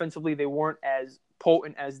defensively. Offensively, they weren't as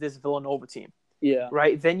potent as this Villanova team. Yeah.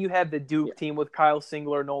 Right? Then you have the Duke team with Kyle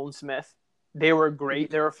Singler, Nolan Smith. They were great.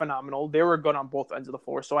 They were phenomenal. They were good on both ends of the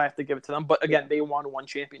floor, so I have to give it to them. But again, they won 1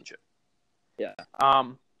 championship. Yeah.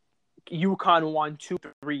 UConn won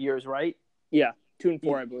 2-3 years, right? Yeah, 2 and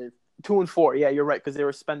 4, I believe. 2 and 4. Yeah, you're right because they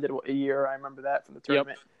were suspended a year. I remember that from the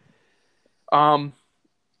tournament.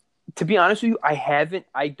 To be honest with you,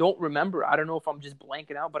 I don't remember. I don't know if I'm just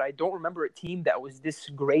blanking out, but I don't remember a team that was this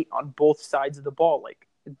great on both sides of the ball. Like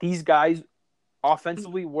these guys,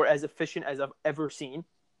 offensively, were as efficient as I've ever seen,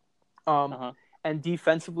 and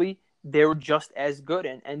defensively, they were just as good.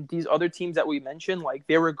 And these other teams that we mentioned, like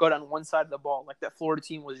they were good on one side of the ball. Like that Florida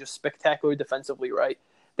team was just spectacular defensively, right?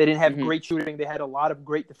 They didn't have great shooting. They had a lot of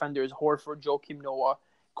great defenders: Horford, Joakim Noah,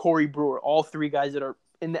 Corey Brewer, all 3 guys that are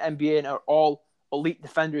in the NBA and are all elite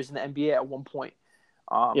defenders in the NBA at one point.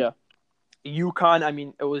 UConn, I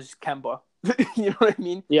mean, it was Kemba. You know what I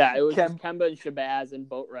mean? Yeah, it was Kemba and Shabazz and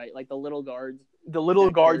Boatwright, like the little guards. The little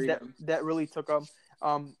guards that really took them.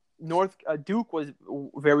 Duke was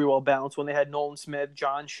very well balanced when they had Nolan Smith,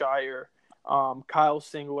 John Shire, Kyle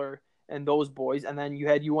Singler, and those boys. And then you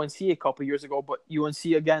had UNC a couple years ago, but UNC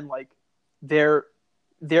again, like their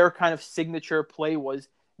kind of signature play was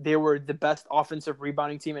they were the best offensive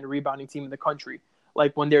rebounding team in the country.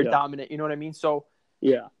 Like when they're dominant, you know what I mean? So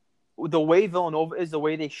the way Villanova is, the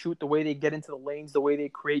way they shoot, the way they get into the lanes, the way they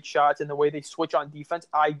create shots, and the way they switch on defense,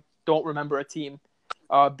 I don't remember a team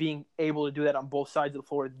being able to do that on both sides of the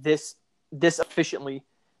floor this efficiently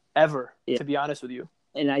ever, to be honest with you.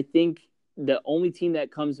 And I think the only team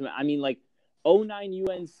that comes, I mean, like 2009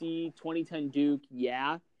 UNC, 2010 Duke,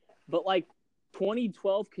 but like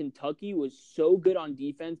 2012 Kentucky was so good on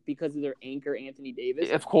defense because of their anchor Anthony Davis.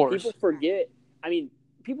 Of course, people forget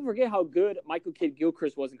how good Michael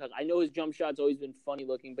Kidd-Gilchrist was in college. I know his jump shot's always been funny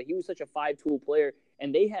looking, but he was such a 5-tool player,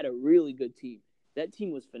 and they had a really good team. That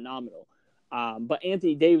team was phenomenal. But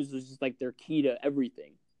Anthony Davis was just like their key to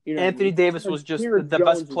everything. You know Anthony Davis was just the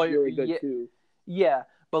best player. Really good too. Yeah,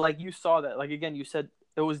 but like you saw that. Like again, you said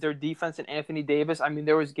it was their defense and Anthony Davis. I mean,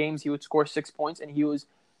 there was games he would score 6 points, and he was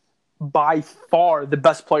by far the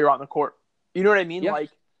best player on the court. You know what I mean? Yeah.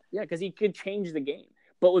 Because he could change the game.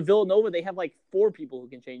 But with Villanova, they have like 4 people who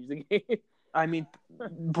can change the game. I mean,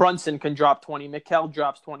 Brunson can drop 20. Mikal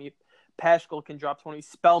drops 20. Paschal can drop 20.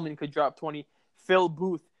 Spellman could drop 20. Phil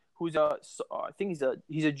Booth, who's I think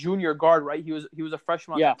he's a junior guard, right? He was a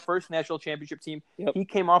freshman on the first national championship team. Yep. He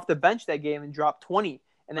came off the bench that game and dropped 20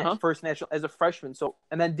 in that first national as a freshman. So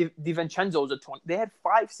and then DiVincenzo was a 20. They had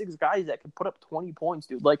 5-6 guys that could put up 20 points,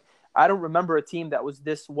 dude. Like I don't remember a team that was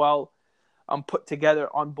this well put together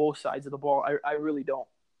on both sides of the ball. I really don't.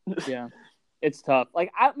 Yeah, it's tough.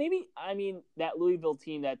 Like that Louisville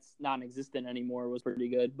team that's non-existent anymore was pretty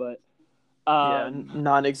good, but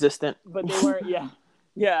non-existent. But they weren't.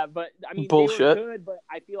 Yeah. But I mean, bullshit. They were good. But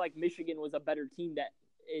I feel like Michigan was a better team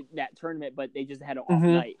that tournament, but they just had an off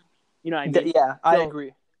night. You know what I mean? Yeah, I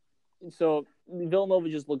agree. So Villanova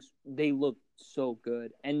just look so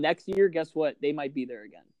good, and next year, guess what? They might be there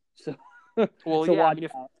again. So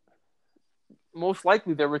most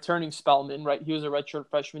likely they're returning Spellman, right? He was a redshirt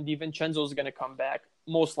freshman. DiVincenzo is going to come back,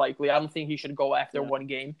 most likely. I don't think he should go after one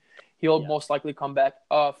game. He'll most likely come back.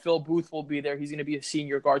 Phil Booth will be there. He's going to be a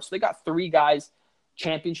senior guard. So they got 3 guys,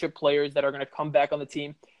 championship players that are going to come back on the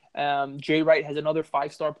team. Jay Wright has another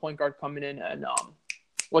 5-star point guard coming in, and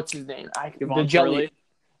what's his name? The Jelly.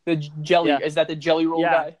 The Jelly. Is that the Jelly Roll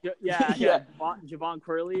guy? Yeah. Javon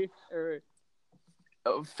Curley.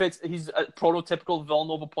 fits. He's a prototypical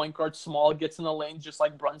Villanova point guard, small, gets in the lane just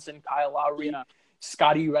like Brunson, Kyle Lowry,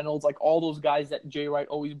 Scotty Reynolds, like all those guys that Jay Wright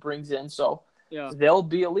always brings in. So they'll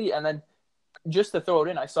be elite. And then just to throw it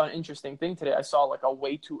in, I saw an interesting thing today. I saw like a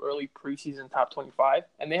way too early preseason top 25,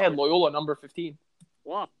 and they had Loyola number 15.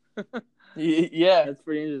 Wow. Yeah. That's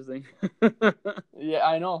pretty interesting. Yeah,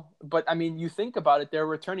 I know. But, I mean, you think about it, they're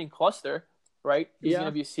returning Cluster, right? He's going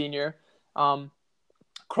to be a senior.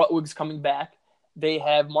 Krutwig's coming back. They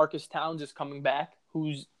have Marcus Towns is coming back,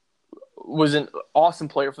 was an awesome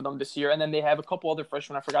player for them this year. And then they have a couple other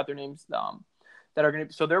freshmen, I forgot their names, that are going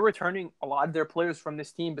to – so they're returning a lot of their players from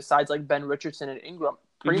this team besides, like, Ben Richardson and Ingram.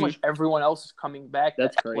 Pretty much everyone else is coming back.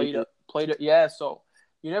 That's crazy. Played it. Yeah, so –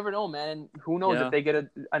 you never know, man. Who knows if they get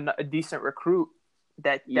a decent recruit,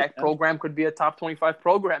 that program could be a top 25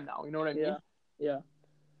 program now. You know what I mean? Yeah.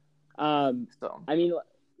 I mean,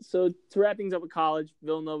 so to wrap things up with college,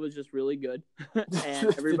 Villanova is just really good, and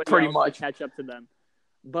everybody pretty else much catch up to them.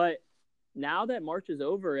 But now that March is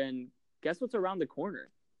over, and guess what's around the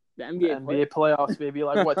corner? The NBA playoffs, maybe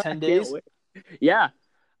like what 10 days? Yeah,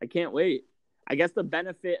 I can't wait. I guess the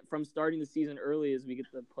benefit from starting the season early is we get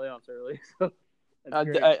the playoffs early. So.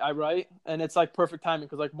 Right, and it's like perfect timing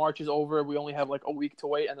because like March is over, we only have like a week to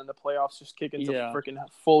wait, and then the playoffs just kick into freaking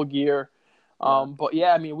full gear. But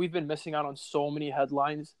yeah, I mean, we've been missing out on so many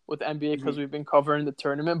headlines with the NBA because we've been covering the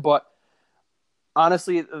tournament. But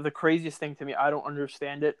honestly, the craziest thing to me, I don't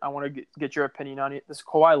understand it. I want to get your opinion on it. This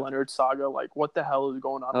Kawhi Leonard saga, like, what the hell is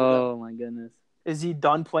going on? Oh my goodness. Is he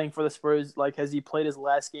done playing for the Spurs? Like, has he played his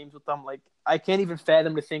last games with them? Like, I can't even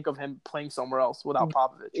fathom to think of him playing somewhere else without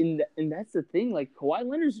Popovich. And that's the thing. Like, Kawhi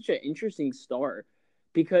Leonard's such an interesting star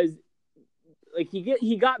because, like,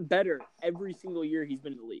 he got better every single year he's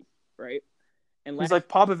been in the league, right? And he's like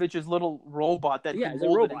Popovich's little robot that he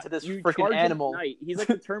molded into this freaking animal. He's like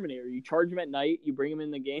a Terminator. You charge him at night, you bring him in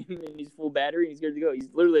the game, and he's full battery, and he's good to go. He's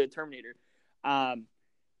literally a Terminator.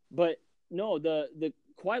 But no, the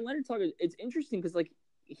Kawhi Leonard talk, it's interesting because, like,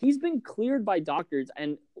 he's been cleared by doctors,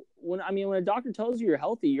 and when a doctor tells you you're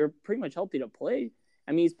healthy, you're pretty much healthy to play.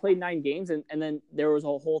 I mean, he's played 9 games, and then there was a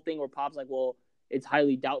whole thing where Pop's like, well, it's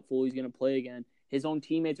highly doubtful he's going to play again. His own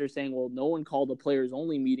teammates are saying, well, no one called a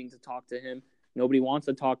players-only meeting to talk to him. Nobody wants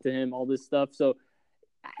to talk to him, all this stuff. So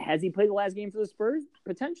has he played the last game for the Spurs?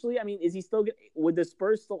 Potentially. I mean, is he still would the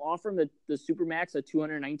Spurs still offer him the Supermax at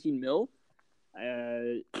 $219 million?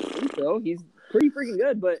 I think so. He's pretty freaking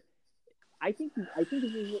good, but I think this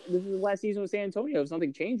is the last season with San Antonio. If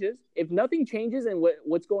something changes, if nothing changes, and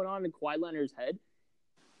what's going on in Kawhi Leonard's head,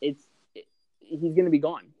 he's going to be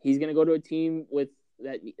gone. He's going to go to a team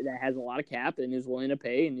that has a lot of cap and is willing to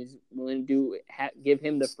pay and is willing to give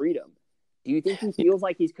him the freedom. Do you think he feels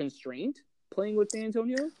like he's constrained playing with San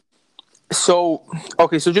Antonio? So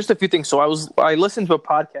just a few things. So I listened to a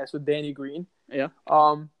podcast with Danny Green. Yeah.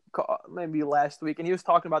 Maybe last week, and he was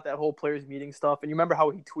talking about that whole players meeting stuff. And you remember how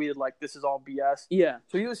he tweeted like, "This is all BS." Yeah.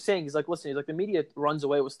 So he was saying, he's like, the media runs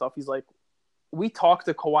away with stuff. He's like, we talk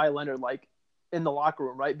to Kawhi Leonard like in the locker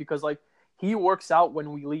room, right? Because like he works out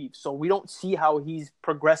when we leave, so we don't see how he's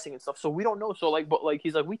progressing and stuff. So we don't know. So like, but like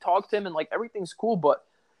he's like, we talk to him and like everything's cool, but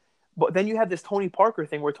then you have this Tony Parker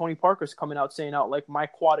thing where Tony Parker's coming out saying like my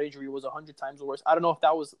quad injury was 100 times worse. I don't know if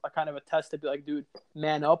that was a kind of a test to be like, dude,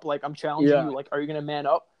 man up. Like I'm challenging you. Like, are you gonna man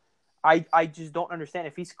up? I just don't understand.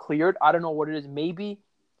 If he's cleared, I don't know what it is. Maybe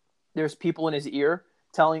there's people in his ear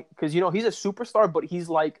telling, because, you know, he's a superstar, but he's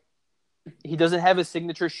like, he doesn't have a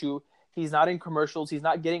signature shoe. He's not in commercials. He's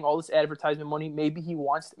not getting all this advertisement money. Maybe he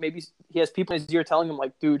has people in his ear telling him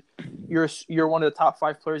like, dude, you're one of the top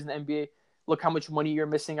 5 players in the NBA. Look how much money you're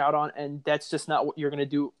missing out on. And that's just not what you're going to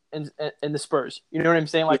do in the Spurs. You know what I'm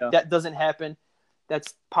saying? Like that doesn't happen.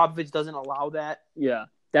 Popovich doesn't allow that. Yeah.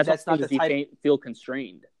 That's not the type. He feel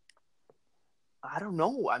constrained. I don't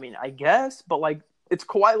know. I mean, I guess, but like it's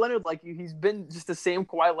Kawhi Leonard. Like he's been just the same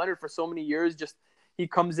Kawhi Leonard for so many years. Just he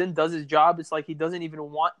comes in, does his job. It's like he doesn't even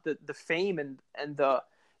want the fame and the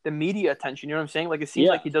media attention. You know what I'm saying? Like it seems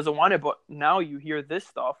like he doesn't want it. But now you hear this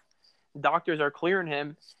stuff. Doctors are clearing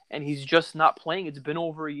him, and he's just not playing. It's been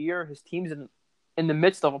over a year. His team's in the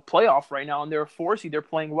midst of a playoff right now, and they're a 4 seed. They're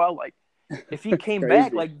playing well. Like if he came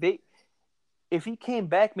back, if he came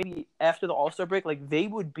back maybe after the All-Star break, like they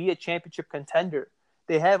would be a championship contender.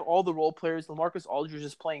 They have all the role players. LaMarcus Aldridge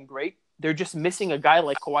is playing great. They're just missing a guy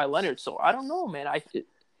like Kawhi Leonard. So I don't know, man.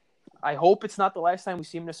 I hope it's not the last time we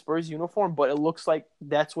see him in a Spurs uniform, but it looks like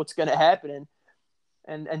that's what's going to happen.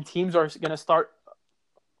 And teams are going to start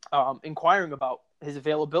inquiring about his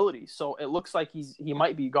availability. So it looks like he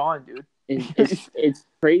might be gone, dude. It's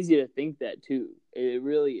crazy to think that too. It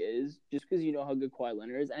really is, just because you know how good Kawhi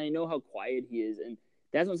Leonard is, and I know how quiet he is, and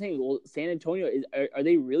That's what I'm saying. Well, San Antonio are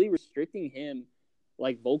they really restricting him,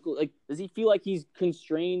 like vocal? Like, does he feel like he's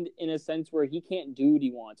constrained in a sense where he can't do what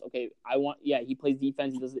he wants? Okay, he plays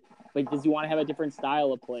defense. But does he want to have a different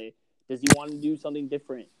style of play? Does he want to do something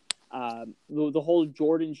different? The whole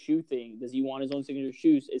Jordan shoe thing. Does he want his own signature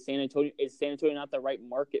shoes? Is San Antonio not the right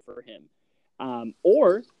market for him?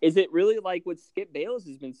 Or is it really like what Skip Bayless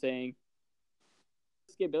has been saying?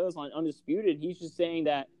 Skip Bayless on Undisputed, he's just saying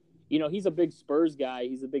that, he's a big Spurs guy.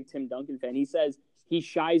 He's a big Tim Duncan fan. He says he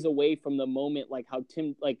shies away from the moment, like how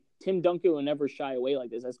Tim Duncan will never shy away like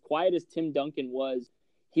this. As quiet as Tim Duncan was,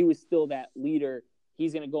 he was still that leader.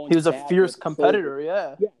 He's going to go into He was a fierce competitor,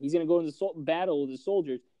 yeah. Yeah, he's going to go into battle with the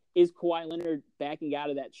soldiers. Is Kawhi Leonard backing out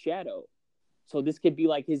of that shadow? So this could be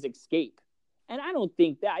like his escape. And I don't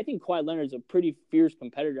think that. I think Kawhi Leonard's a pretty fierce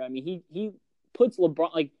competitor. I mean, he puts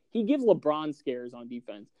LeBron, like, he gives LeBron scares on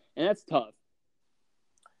defense, and that's tough.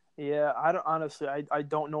 Yeah, I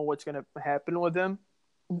don't know what's going to happen with him.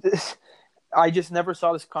 I just never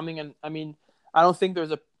saw this coming, and I mean, I don't think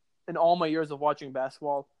in all my years of watching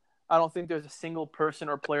basketball, I don't think there's a single person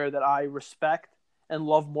or player that I respect and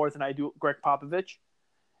love more than I do Greg Popovich.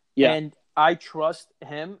 Yeah. And I trust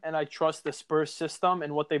him, and I trust the Spurs system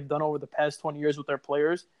and what they've done over the past 20 years with their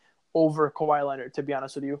players over Kawhi Leonard, to be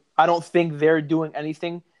honest with you. I don't think they're doing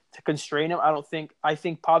anything to constrain him. I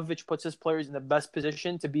think Popovich puts his players in the best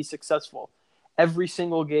position to be successful every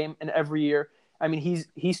single game and every year. I mean,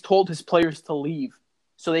 he's told his players to leave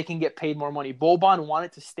so they can get paid more money. Boban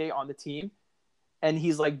wanted to stay on the team, and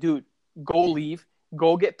he's like, dude, go leave,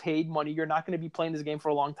 go get paid money. You're not going to be playing this game for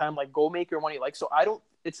a long time. Like, go make your money. Like, so I don't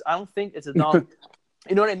think it's a dumb.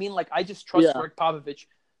 You know what I mean? Like, I just trust Greg Popovich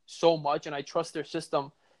so much, and I trust their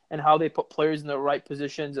system and how they put players in the right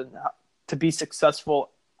positions and to be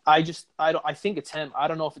successful. I think it's him. I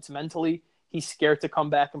don't know if it's mentally he's scared to come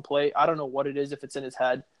back and play. I don't know what it is, if it's in his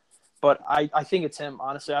head, but I think it's him.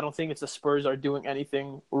 Honestly, I don't think it's the Spurs are doing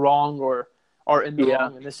anything wrong or are in the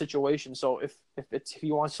wrong in this situation. So if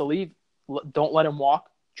he wants to leave, don't let him walk.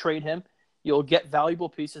 Trade him. You'll get valuable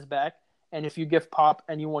pieces back. And if you give Pop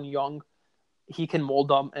anyone young, he can mold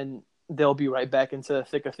them, and they'll be right back into the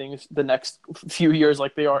thick of things the next few years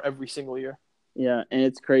like they are every single year. Yeah, and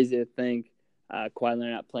it's crazy to think Kawhi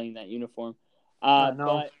Leonard not playing that uniform.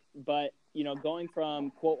 But going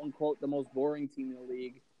from quote-unquote the most boring team in the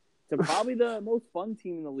league to probably the most fun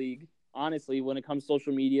team in the league, honestly, when it comes to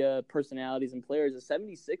social media, personalities, and players, the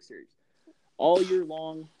 76ers. All year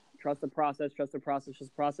long, trust the process,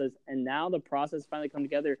 and now the process finally come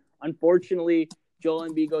together. Unfortunately, Joel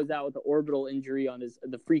Embiid goes out with the orbital injury on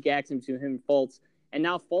the freak accident between him and Fultz, and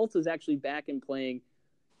now Fultz is actually back and playing.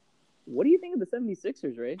 What do you think of the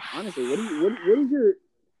 76ers, Ray? Honestly, what is your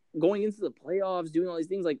going into the playoffs, doing all these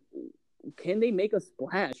things? Like, can they make a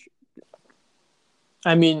splash?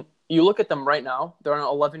 I mean, you look at them right now. They're on an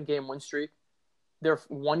 11-game win streak. They're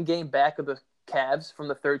 1 game back of the Cavs from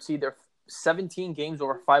the 3rd seed. They're 17 games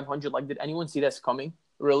over 500. Like, did anyone see this coming?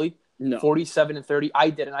 Really? No. 47-30. I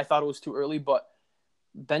didn't. I thought it was too early, but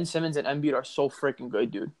Ben Simmons and Embiid are so freaking good,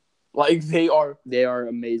 dude. Like, they are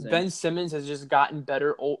amazing. Ben Simmons has just gotten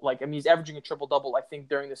better. He's averaging a triple-double, I think,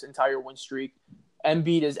 during this entire win streak.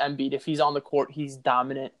 Embiid is Embiid. If he's on the court, he's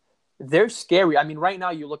dominant. They're scary. I mean, right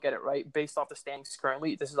now you look at it, right, based off the standings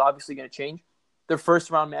currently, this is obviously going to change. Their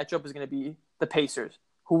first-round matchup is going to be the Pacers.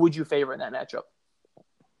 Who would you favor in that matchup?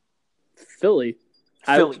 Philly.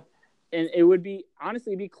 And it would be,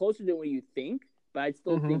 honestly, be closer than what you think. But I'd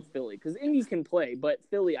still think Philly because Embiid can play. But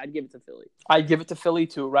Philly, I'd give it to Philly. I'd give it to Philly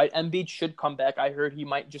too, right? Embiid should come back. I heard he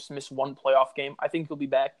might just miss 1 playoff game. I think he'll be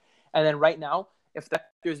back. And then right now, if the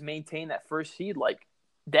Raptors maintain that first seed, like,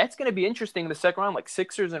 that's going to be interesting in the second round. Like,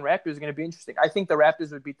 Sixers and Raptors are going to be interesting. I think the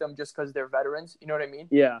Raptors would beat them just because they're veterans. You know what I mean?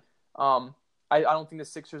 Yeah. I don't think the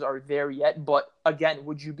Sixers are there yet. But, again,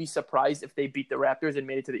 would you be surprised if they beat the Raptors and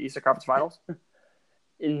made it to the Eastern Conference Finals?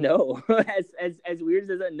 No. as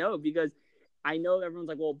weird as that, no, because – I know everyone's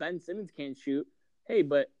like, well, Ben Simmons can't shoot. Hey,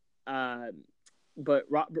 but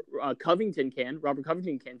Covington can. Robert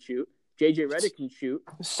Covington can shoot. JJ Redick can shoot.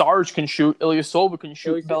 Sarge can shoot. Ilyasova can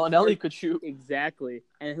shoot. Bellinelli could shoot. Exactly.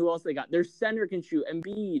 And who else they got? Their center can shoot.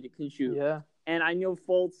 Embiid can shoot. Yeah. And I know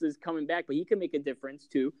Fultz is coming back, but he can make a difference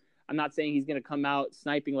too. I'm not saying he's going to come out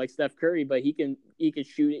sniping like Steph Curry, but he can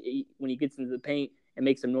shoot it when he gets into the paint and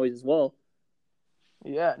make some noise as well.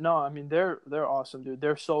 Yeah, no, I mean, they're awesome, dude.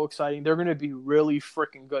 They're so exciting. They're going to be really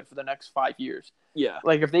freaking good for the next 5 years. Yeah.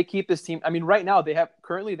 Like, if they keep this team, I mean, right now they have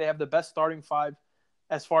the best starting 5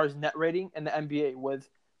 as far as net rating in the NBA with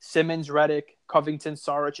Simmons, Redick, Covington,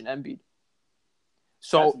 Saric, and Embiid.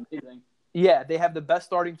 So, yeah, they have the best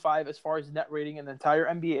starting 5 as far as net rating in the entire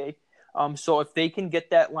NBA. So if they can get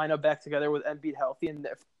that lineup back together with Embiid healthy, and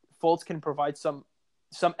if Fultz can provide some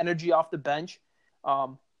energy off the bench,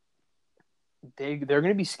 they're going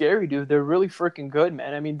to be scary, dude. They're really freaking good,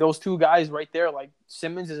 man. I mean, those two guys right there, like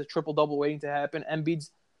Simmons is a triple-double waiting to happen.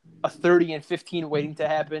 Embiid's a 30 and 15 waiting to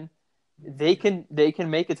happen. They can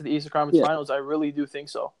make it to the Eastern Conference Finals. I really do think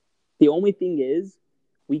so. The only thing is,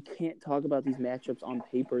 we can't talk about these matchups on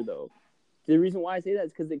paper, though. The reason why I say that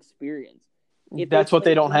is because of experience. That's what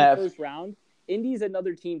they don't have. First round, Indy's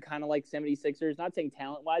another team kind of like 76ers, not saying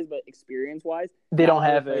talent-wise, but experience-wise. They don't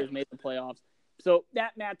have it. Players made the playoffs. So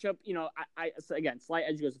that matchup, again, slight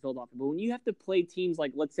edge goes to Philadelphia. But when you have to play teams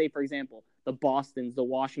like, let's say, for example, the Bostons, the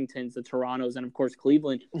Washingtons, the Torontos, and, of course,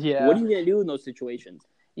 Cleveland, what are you going to do in those situations?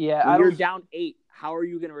 Yeah, when you're down 8, how are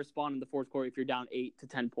you going to respond in the fourth quarter if you're down 8 to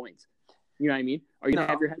 10 points? You know what I mean? Are you going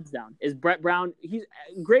to have your heads down? Is Brett Brown – he's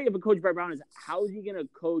great of a coach Brett Brown is. How is he going to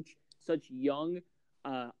coach such young,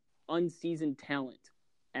 unseasoned talent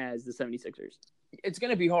as the 76ers? It's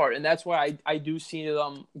going to be hard, and that's why I do see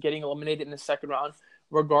them getting eliminated in the second round,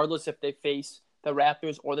 regardless if they face the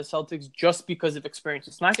Raptors or the Celtics, just because of experience.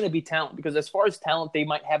 It's not going to be talent, because as far as talent, they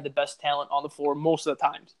might have the best talent on the floor most of the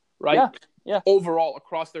times, right? Yeah. Overall,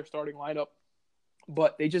 across their starting lineup,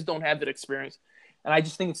 but they just don't have that experience. And I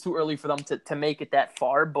just think it's too early for them to make it that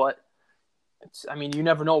far, but you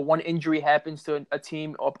never know. One injury happens to a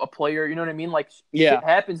team, a player, you know what I mean? Like, shit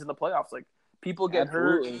happens in the playoffs. Like, people get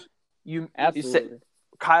hurt. You say,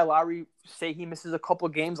 Kyle Lowry, say he misses a couple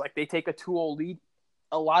of games, like they take a 2-0 lead.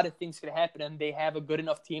 A lot of things could happen, and they have a good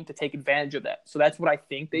enough team to take advantage of that. So that's what I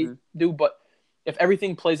think they do. But if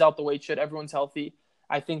everything plays out the way it should, everyone's healthy,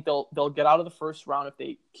 I think they'll get out of the first round if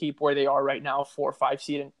they keep where they are right now, 4 or 5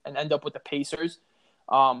 seed, and end up with the Pacers.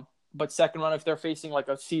 But second round, if they're facing like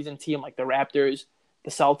a seasoned team like the Raptors, the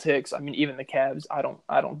Celtics, even the Cavs,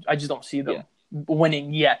 I just don't see them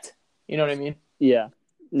winning yet. You know what I mean? Yeah.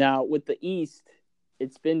 Now, with the East,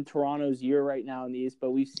 it's been Toronto's year right now in the East,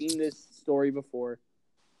 but we've seen this story before,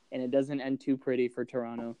 and it doesn't end too pretty for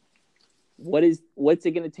Toronto. What's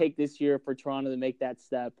it going to take this year for Toronto to make that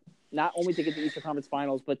step? Not only to get to the Eastern Conference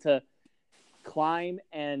Finals, but to climb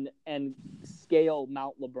and scale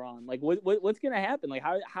Mount LeBron. Like, what's going to happen? Like,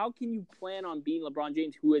 how can you plan on beating LeBron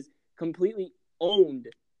James, who has completely owned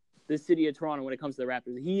the city of Toronto when it comes to the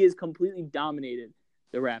Raptors? He has completely dominated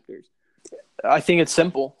the Raptors. I think it's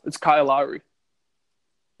simple. It's Kyle Lowry.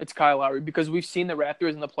 Because we've seen the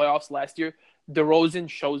Raptors in the playoffs last year. DeRozan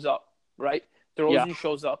shows up, right?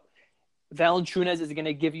 Shows up. Valanciunas is going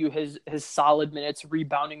to give you his solid minutes,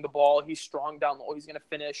 rebounding the ball. He's strong down low. He's going to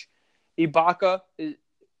finish. Ibaka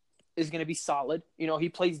is going to be solid. He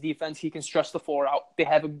plays defense. He can stretch the floor out. They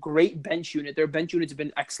have a great bench unit. Their bench unit's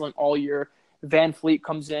been excellent all year. Van Fleet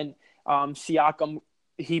comes in. Siakam,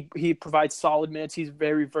 he provides solid minutes. He's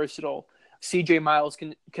very versatile. CJ Miles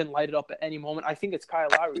can light it up at any moment. I think it's Kyle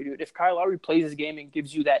Lowry, dude. If Kyle Lowry plays his game and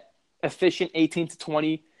gives you that efficient 18 to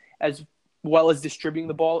 20 as well as distributing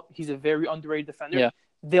the ball, he's a very underrated defender. Yeah.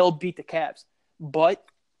 They'll beat the Cavs. But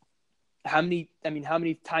how many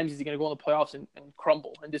times is he going to go in the playoffs and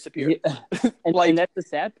crumble and disappear? Yeah. And that's the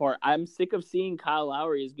sad part. I'm sick of seeing Kyle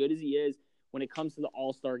Lowry, as good as he is, when it comes to the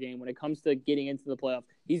All-Star game, when it comes to getting into the playoffs.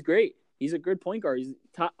 He's great. He's a good point guard. He's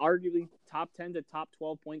arguably top 10 to top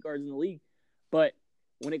 12 point guards in the league. But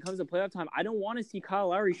when it comes to playoff time, I don't want to see Kyle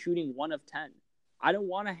Lowry shooting 1 of 10. I don't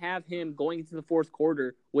want to have him going into the fourth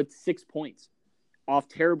quarter with 6 points off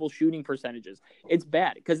terrible shooting percentages. It's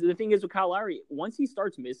bad because the thing is with Kyle Lowry, once he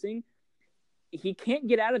starts missing, he can't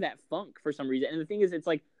get out of that funk for some reason. And the thing is, it's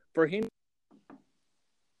like for him,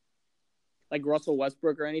 like Russell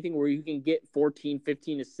Westbrook or anything, where you can get 14,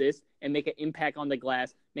 15 assists and make an impact on the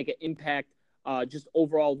glass, make an impact just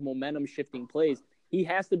overall momentum shifting plays. He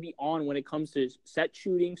has to be on when it comes to set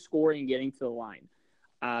shooting, scoring, and getting to the line.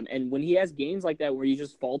 And when he has games like that where he's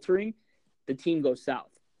just faltering, the team goes south.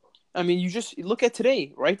 You just look at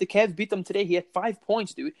today, right? The Cavs beat them today. He had 5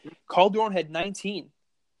 points, dude. Calderon had 19.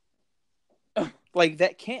 Like,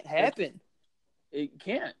 that can't happen. It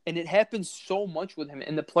can't. And it happens so much with him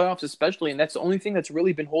in the playoffs especially, and that's the only thing that's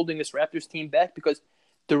really been holding this Raptors team back because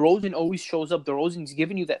DeRozan always shows up. DeRozan's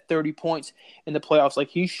giving you that 30 points in the playoffs. Like,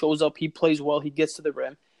 he shows up, he plays well, he gets to the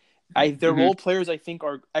rim. Their role players, I think,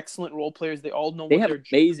 are excellent role players. They all know they have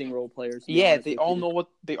amazing role players. Yeah, they all know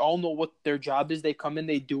what their job is. They come in,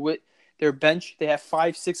 they do it. Their bench, they have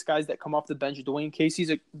 5-6 guys that come off the bench. Dwayne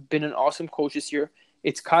Casey's been an awesome coach this year.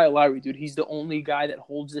 It's Kyle Lowry, dude. He's the only guy that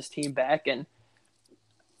holds this team back. And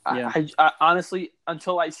I honestly,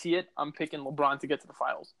 until I see it, I'm picking LeBron to get to the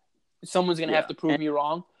finals. Someone's going to have to prove me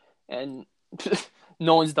wrong, and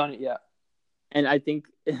no one's done it yet. And I think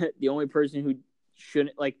the only person who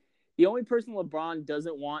shouldn't, like, The only person LeBron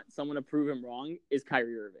doesn't want someone to prove him wrong is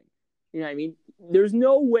Kyrie Irving. You know what I mean? There's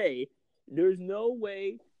no way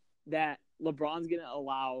that LeBron's going to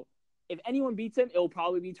allow – if anyone beats him, it'll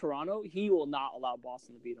probably be Toronto. He will not allow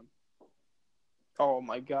Boston to beat him. Oh,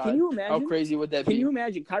 my God. Can you imagine? How crazy would that be? Can you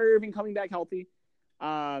imagine Kyrie Irving coming back healthy?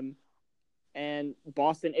 And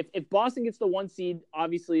Boston, if Boston gets the 1 seed,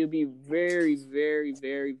 obviously it would be very, very,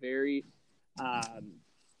 very, very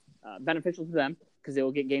beneficial to them because they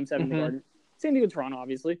will get Game 7 in the Garden. Same thing with Toronto,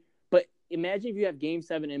 obviously. But imagine if you have Game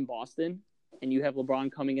 7 in Boston and you have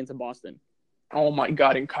LeBron coming into Boston. Oh, my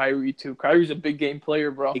God, and Kyrie, too. Kyrie's a big game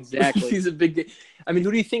player, bro. Exactly. He's a big game. I mean,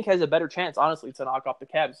 who do you think has a better chance, honestly, to knock off the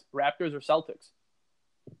Cavs? Raptors or Celtics?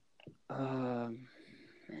 Man.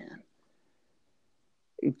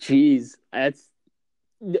 Jeez, that's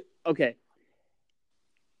okay.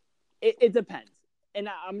 It depends, and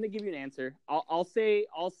I'm gonna give you an answer. I'll say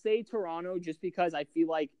Toronto just because I feel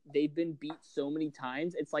like they've been beat so many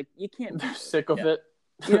times. It's like you can't. They're sick of it.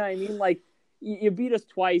 You know what I mean? Like you beat us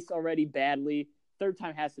twice already badly. Third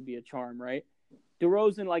time has to be a charm, right?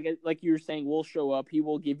 DeRozan, like you were saying, will show up. He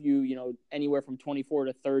will give you anywhere from 24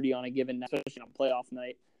 to 30 on a given night, especially on playoff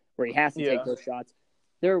night where he has to take those shots.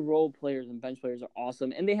 Their role players and bench players are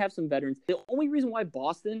awesome, and they have some veterans. The only reason why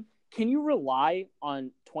Boston, can you rely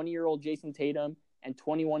on 20-year-old Jason Tatum and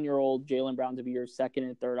 21-year-old Jaylen Brown to be your second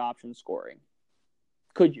and third option scoring?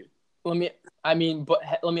 Could you? Let me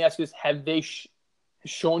ask you this: have they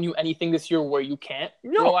shown you anything this year where you can't?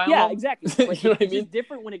 No, exactly. But you know what I mean? It's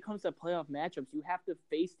different when it comes to playoff matchups. You have to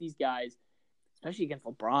face these guys, especially against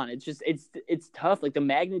LeBron. It's just it's tough. Like the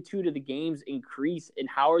magnitude of the games increase, and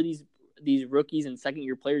how are these rookies and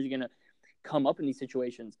second-year players are going to come up in these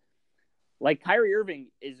situations? Like Kyrie Irving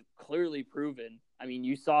is clearly proven. I mean,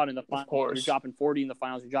 you saw it in the finals. You're dropping 40 in the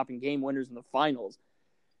finals. You're dropping game winners in the finals.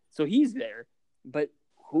 So he's there. But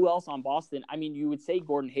who else on Boston? I mean, you would say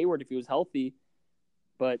Gordon Hayward if he was healthy.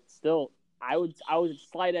 But still, I would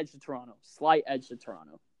slight edge to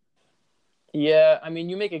Toronto. Yeah, I mean,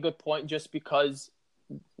 you make a good point just because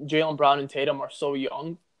Jaylen Brown and Tatum are so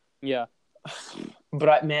young. Yeah. But,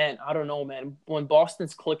 I don't know, man. When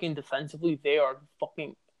Boston's clicking defensively, they are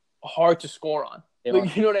fucking hard to score on. You know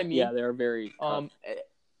what I mean? Yeah, they're very tough.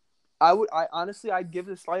 I'd give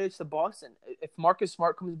the slight edge to Boston. If Marcus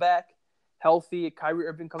Smart comes back healthy, Kyrie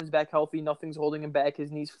Irving comes back healthy, nothing's holding him back,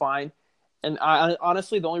 his knee's fine. And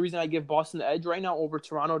honestly, the only reason I give Boston the edge right now over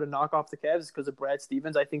Toronto to knock off the Cavs is because of Brad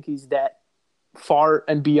Stevens. I think he's that far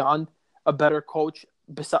and beyond a better coach.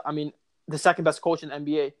 The second best coach in the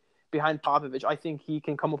NBA behind Popovich. I think he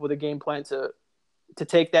can come up with a game plan to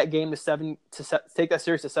take that game take that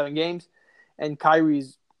series to 7 games. And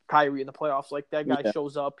Kyrie's Kyrie in the playoffs. Like that guy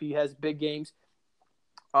shows up, he has big games.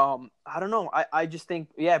 I don't know. I just think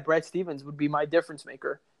Brad Stevens would be my difference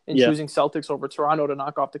maker in choosing Celtics over Toronto to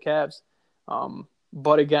knock off the Cavs.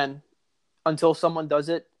 But again, until someone does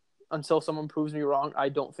it, until someone proves me wrong, I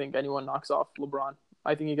don't think anyone knocks off LeBron.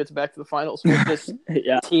 I think he gets back to the finals with this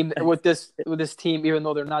team. With this team, even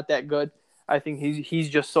though they're not that good, I think he's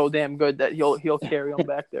just so damn good that he'll carry them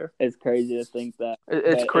back there. It's crazy to think that.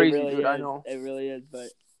 It's crazy, really dude. I know it really is, but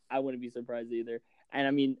I wouldn't be surprised either. And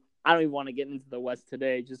I mean, I don't even want to get into the West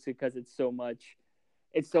today, just because it's so much.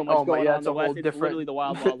 It's so much going on in the West. It's literally the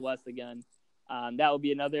wild, wild West again. That would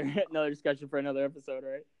be another discussion for another episode,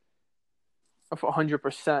 right?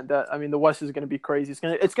 100%. The West is going to be crazy.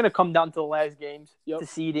 It's going to come down to the last games, to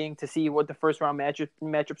seeding, to see what the first round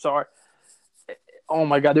matchups are. Oh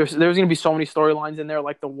my God, there's going to be so many storylines in there,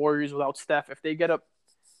 like the Warriors without Steph. If they get a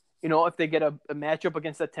matchup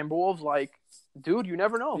against the Timberwolves, like, dude, you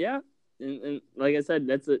never know. Yeah, and like I said,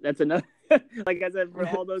 that's another. Like I said, for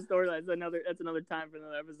all those storylines, that's another time for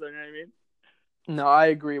another episode. You know what I mean? No, I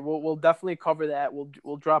agree. We'll definitely cover that.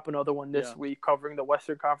 We'll drop another one this week covering the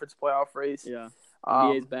Western Conference playoff race. Yeah,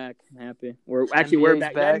 NBA's back. I'm happy. We're back. The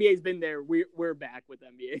NBA's been there. We're back with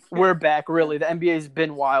NBA. We're back. Really, the NBA's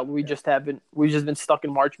been wild. We've just been stuck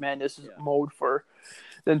in March Madness mode for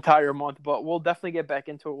the entire month. But we'll definitely get back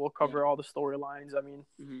into it. We'll cover all the storylines. I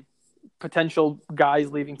mean, potential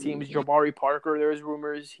guys leaving teams. Jabari Parker. There's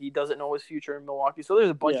rumors he doesn't know his future in Milwaukee. So there's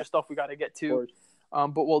a bunch of stuff we got to get to.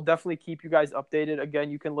 But we'll definitely keep you guys updated.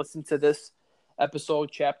 Again, you can listen to this episode,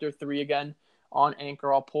 Chapter 3, again on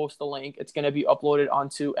Anchor. I'll post the link. It's going to be uploaded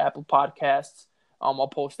onto Apple Podcasts. I'll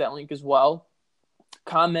post that link as well.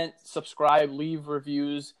 Comment, subscribe, leave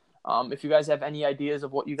reviews. If you guys have any ideas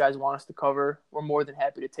of what you guys want us to cover, we're more than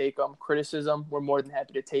happy to take them. Criticism, we're more than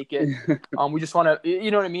happy to take it. We just want to,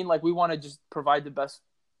 you know what I mean? Like, we want to just provide the best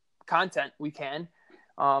content we can.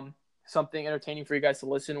 Something entertaining for you guys to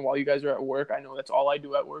listen while you guys are at work. I know that's all I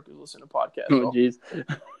do at work is listen to podcasts. Oh, jeez.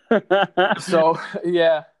 So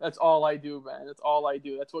yeah, that's all I do, man. That's all I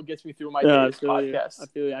do. That's what gets me through my Yeah, day. I This feel you. podcast. I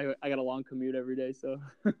feel you. I got a long commute every day, so.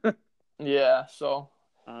 Yeah. So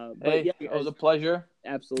But hey, yeah, it guys, was a pleasure.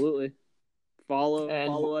 absolutely. Follow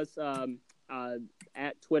And us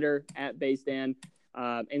at Twitter at Basedan,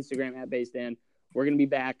 Instagram at Basedan. We're gonna be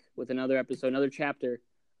back with another episode, another chapter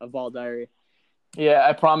of Vault Diary. yeah,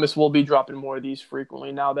 I promise we'll be dropping more of these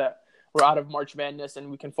frequently now that we're out of March Madness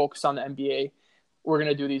and we can focus on the NBA. We're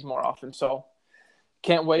gonna do these more often. So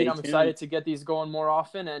can't wait. Stay I'm tuned. excited to get these going more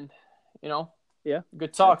often. And Yeah,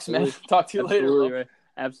 good talks, absolutely. man. Talk to you later, Absolutely, bro. right.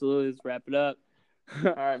 Absolutely. Let's wrap it up.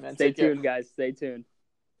 All right, man. Stay Take care. tuned, guys. Stay tuned.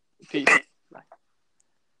 Peace. Bye.